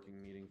of a working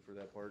meeting for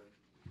that part.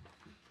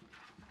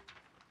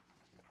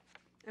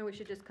 And we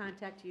should just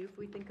contact you if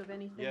we think of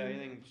anything? Yeah,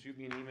 anything, shoot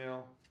me an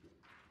email,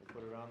 we'll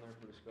put it on there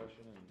for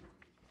discussion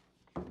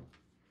and.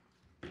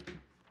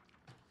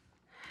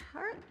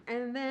 All right,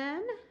 and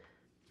then,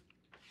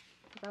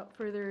 without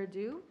further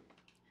ado,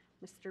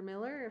 Mr.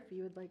 Miller, if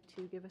you would like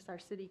to give us our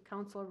city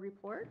council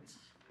report.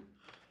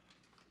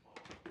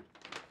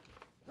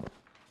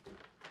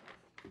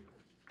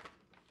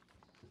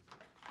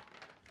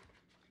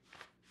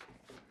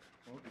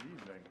 Well, good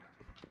evening.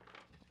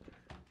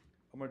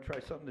 I'm gonna try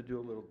something to do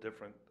a little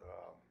different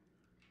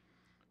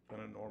than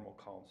a normal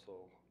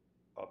council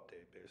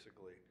update,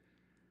 basically.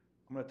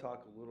 I'm gonna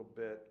talk a little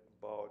bit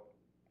about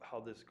how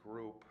this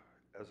group,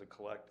 as a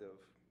collective,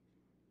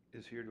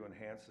 is here to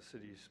enhance the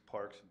city's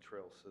parks and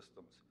trail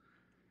systems.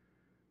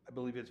 I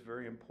believe it's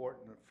very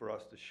important for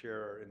us to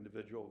share our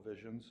individual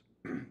visions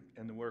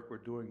and the work we're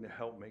doing to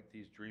help make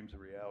these dreams a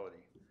reality.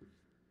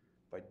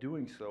 By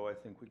doing so, I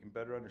think we can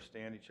better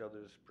understand each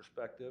other's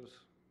perspectives,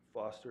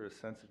 foster a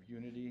sense of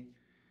unity,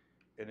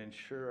 and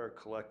ensure our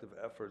collective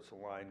efforts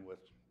align with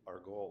our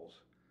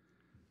goals.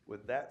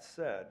 With that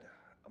said,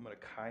 I'm going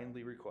to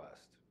kindly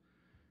request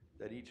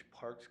that each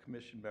Parks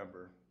Commission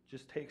member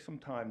just take some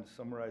time to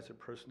summarize their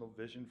personal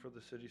vision for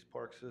the city's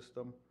park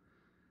system.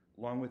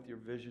 Along with your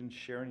vision,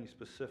 share any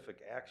specific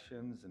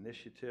actions,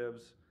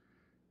 initiatives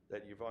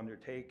that you've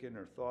undertaken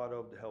or thought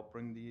of to help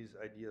bring these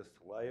ideas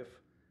to life.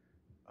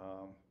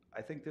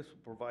 I think this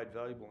will provide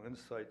valuable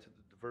insight to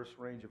the diverse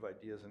range of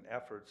ideas and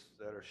efforts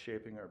that are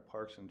shaping our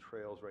parks and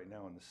trails right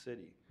now in the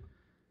city.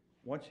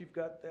 Once you've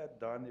got that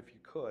done, if you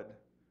could,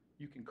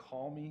 you can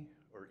call me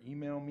or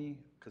email me,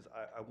 because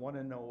I want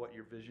to know what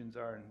your visions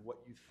are and what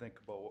you think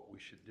about what we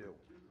should do.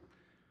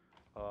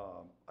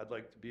 I'd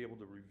like to be able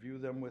to review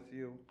them with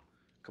you,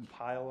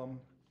 compile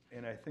them,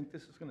 and I think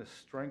this is going to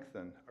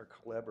strengthen our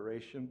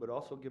collaboration, but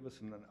also give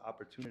us an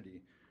opportunity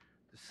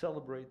to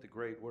celebrate the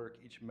great work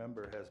each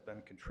member has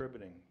been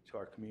contributing to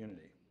our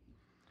community.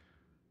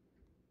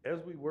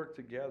 As we work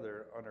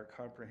together on our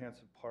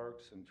comprehensive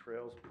parks and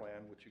trails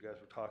plan, which you guys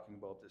were talking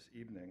about this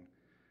evening,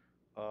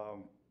 I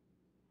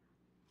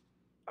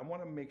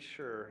want to make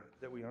sure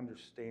that we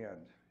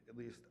understand, at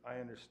least I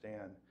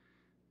understand,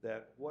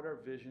 that what our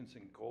visions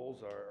and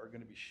goals are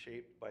going to be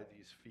shaped by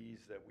these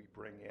fees that we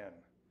bring in.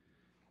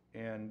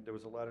 And there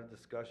was a lot of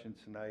discussion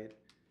tonight,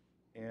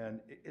 and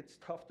it's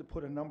tough to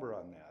put a number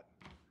on that.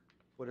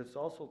 But it's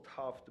also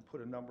tough to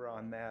put a number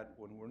on that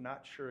when we're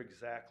not sure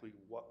exactly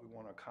what we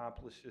want to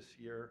accomplish this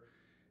year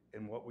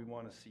and what we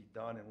want to see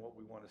done and what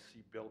we want to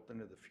see built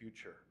into the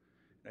future.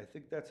 And I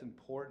think that's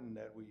important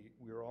that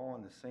we're all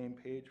on the same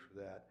page for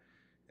that.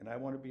 And I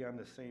want to be on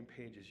the same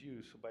page as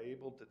you. So by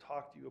able to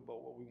talk to you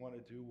about what we want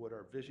to do, what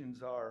our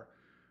visions are,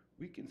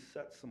 we can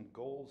set some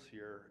goals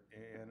here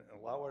and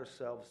allow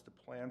ourselves to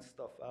plan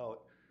stuff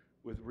out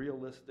with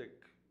realistic,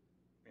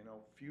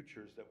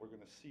 futures that we're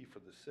going to see for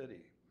the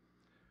city.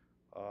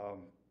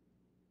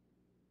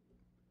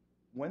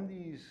 When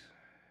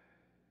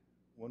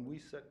we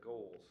set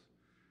goals,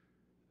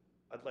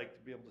 I'd like to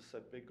be able to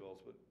set big goals,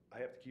 but I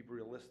have to keep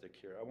realistic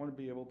here. I want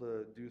to be able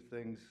to do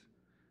things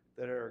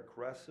that are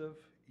aggressive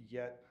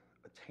yet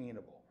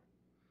attainable.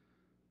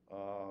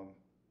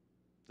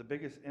 The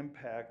biggest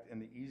impact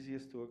and the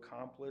easiest to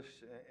accomplish,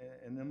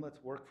 and then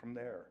let's work from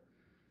there.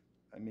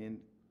 I mean,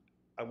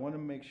 I want to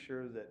make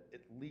sure that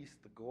at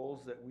least the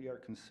goals that we are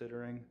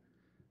considering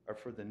are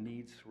for the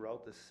needs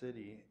throughout the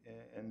city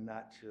and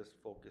not just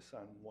focus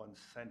on one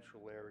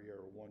central area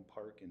or one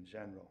park in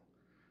general.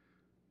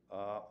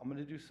 I'm going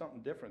to do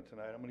something different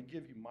tonight. I'm going to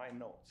give you my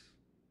notes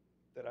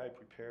that I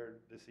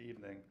prepared this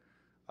evening.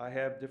 I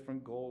have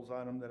different goals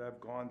on them that I've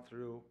gone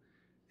through.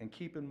 And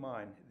keep in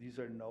mind, these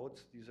are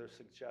notes, these are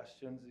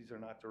suggestions, these are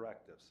not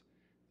directives.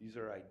 These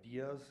are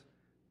ideas.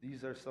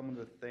 These are some of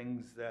the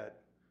things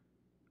that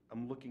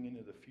I'm looking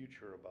into the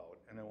future about.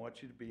 And I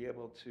want you to be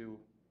able to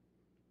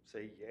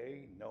say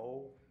yay,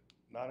 no,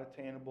 not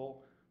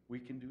attainable, we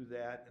can do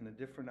that, and the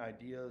different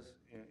ideas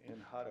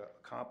in how to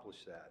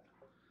accomplish that.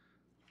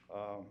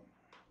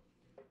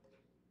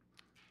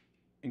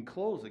 In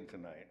closing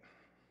tonight,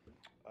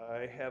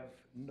 I have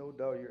no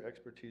doubt your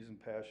expertise and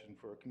passion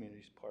for our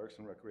community's parks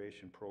and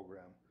recreation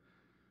program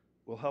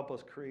will help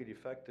us create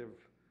effective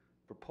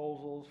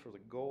proposals for the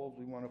goals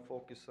we want to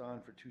focus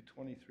on for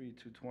 223,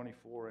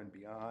 224, and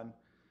beyond.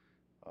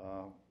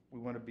 We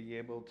want to be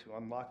able to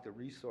unlock the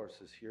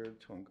resources here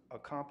to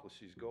accomplish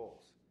these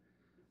goals.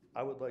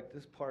 I would like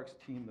this parks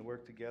team to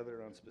work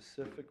together on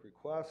specific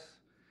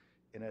requests,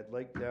 and I'd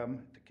like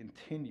them to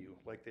continue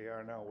like they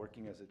are now,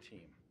 working as a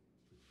team.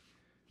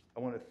 I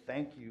want to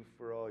thank you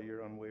for all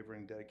your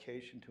unwavering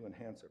dedication to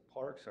enhance our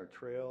parks, our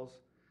trails,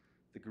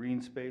 the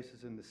green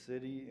spaces in the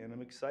city, and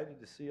I'm excited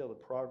to see all the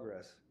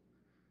progress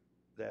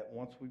that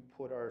once we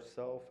put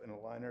ourselves and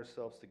align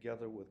ourselves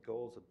together with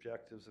goals,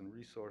 objectives, and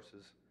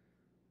resources,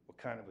 what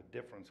kind of a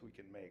difference we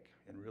can make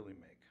and really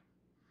make.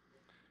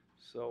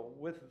 So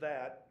with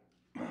that,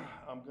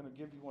 I'm going to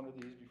give you one of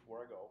these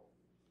before I go.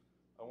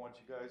 I want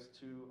you guys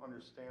to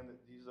understand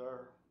that these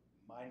are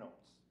my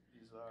notes.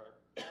 These are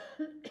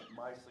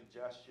my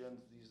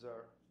suggestions. These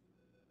are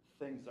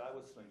things I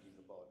was thinking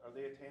about. Are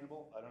they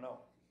attainable? I don't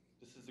know.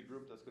 This is a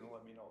group that's going to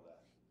let me know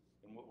that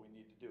and what we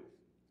need to do.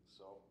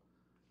 So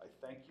I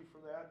thank you for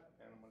that,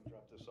 and I'm going to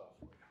drop this off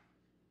for you.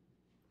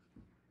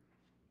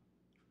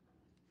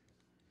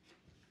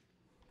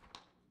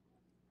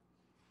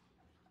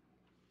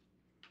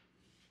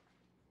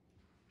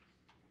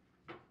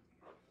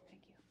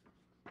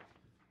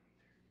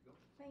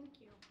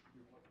 Thank you.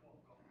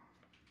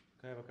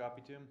 Can I have a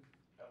copy, Tim?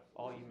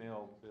 I'll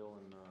email Bill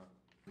and the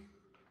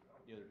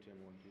other Tim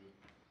one too.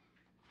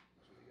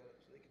 So they got it,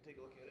 so they can take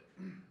a look at it.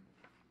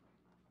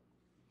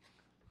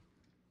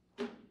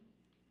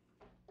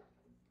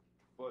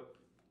 But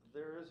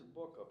there is a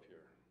book up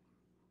here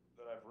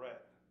that I've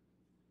read,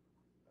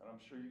 and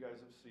I'm sure you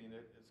guys have seen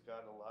it. It's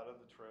got a lot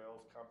of the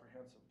trails,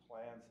 comprehensive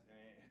plans,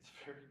 and it's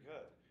very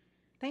good.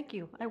 Thank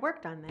you. I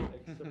worked on that.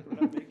 Except we're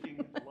not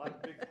making a lot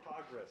of big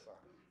progress on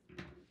it.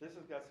 This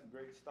has got some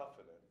great stuff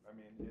in it. I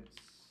mean,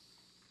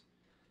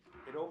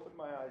 it opened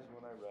my eyes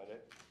when I read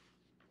it,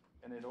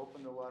 and it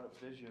opened a lot of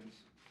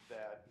visions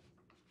that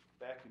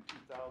back in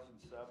 2007,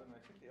 I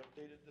think they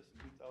updated this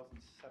in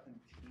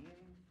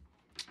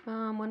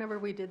 2017.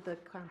 Whenever we did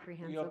the We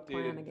comprehensive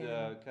plan updated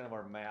again. kind of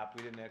our map.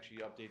 We didn't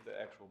actually update the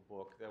actual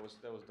book. That was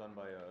done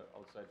by an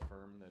outside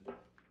firm that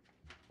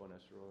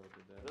Bonestro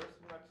did that. There's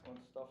some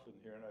excellent stuff in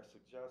here, and I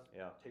suggest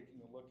Yeah. taking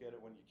a look at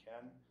it when you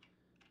can,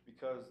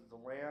 because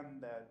the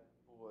land that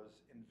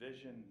was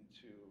envisioned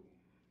to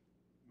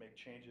make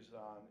changes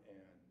on and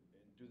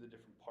do the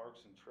different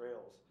parks and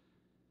trails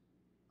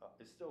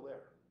is still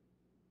there.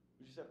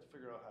 We just have to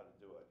figure out how to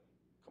do it.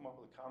 Come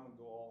up with a common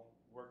goal,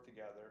 work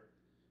together,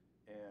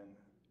 and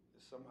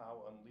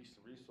somehow unleash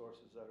the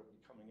resources that will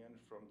be coming in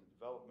from the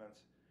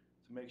developments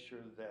to make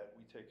sure that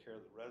we take care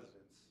of the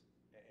residents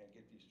and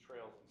get these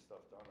trails and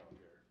stuff done out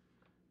here,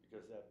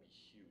 because that'd be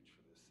huge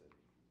for this city.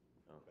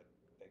 Oh. But,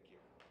 thank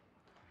you.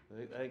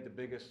 I think the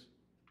biggest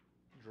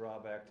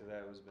drawback to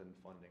that has been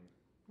funding,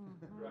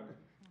 Right.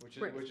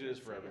 which is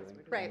for everything.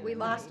 Right, we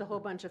lost a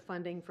whole bunch of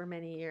funding for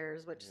many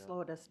years, which Yeah.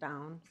 slowed us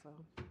down, so.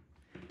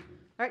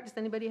 All right, does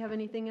anybody have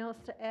anything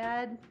else to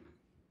add?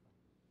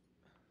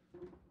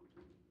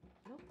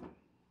 Nope.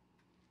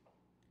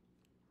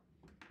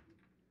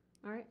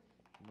 All right,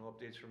 No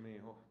updates from me.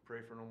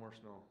 Pray for no more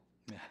snow.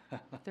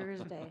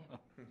 Thursday.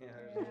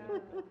 Yeah.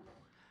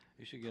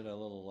 You should get a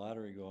little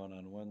lottery going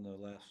on when the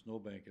last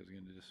snowbank is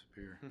gonna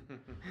disappear.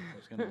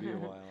 It's gonna be a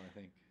while, I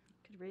think.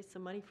 Could raise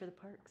some money for the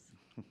parks.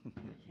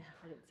 Yeah,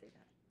 I didn't say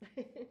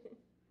that.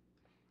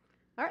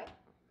 All right,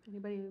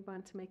 anybody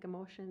want to make a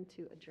motion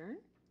to adjourn?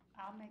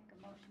 I'll make a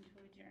motion to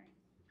adjourn.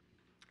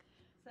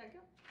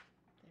 Second?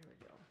 There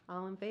we go.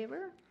 All in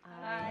favor?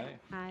 Aye.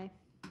 Aye.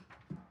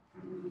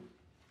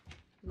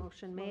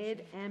 Motion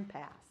made and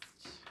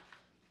passed.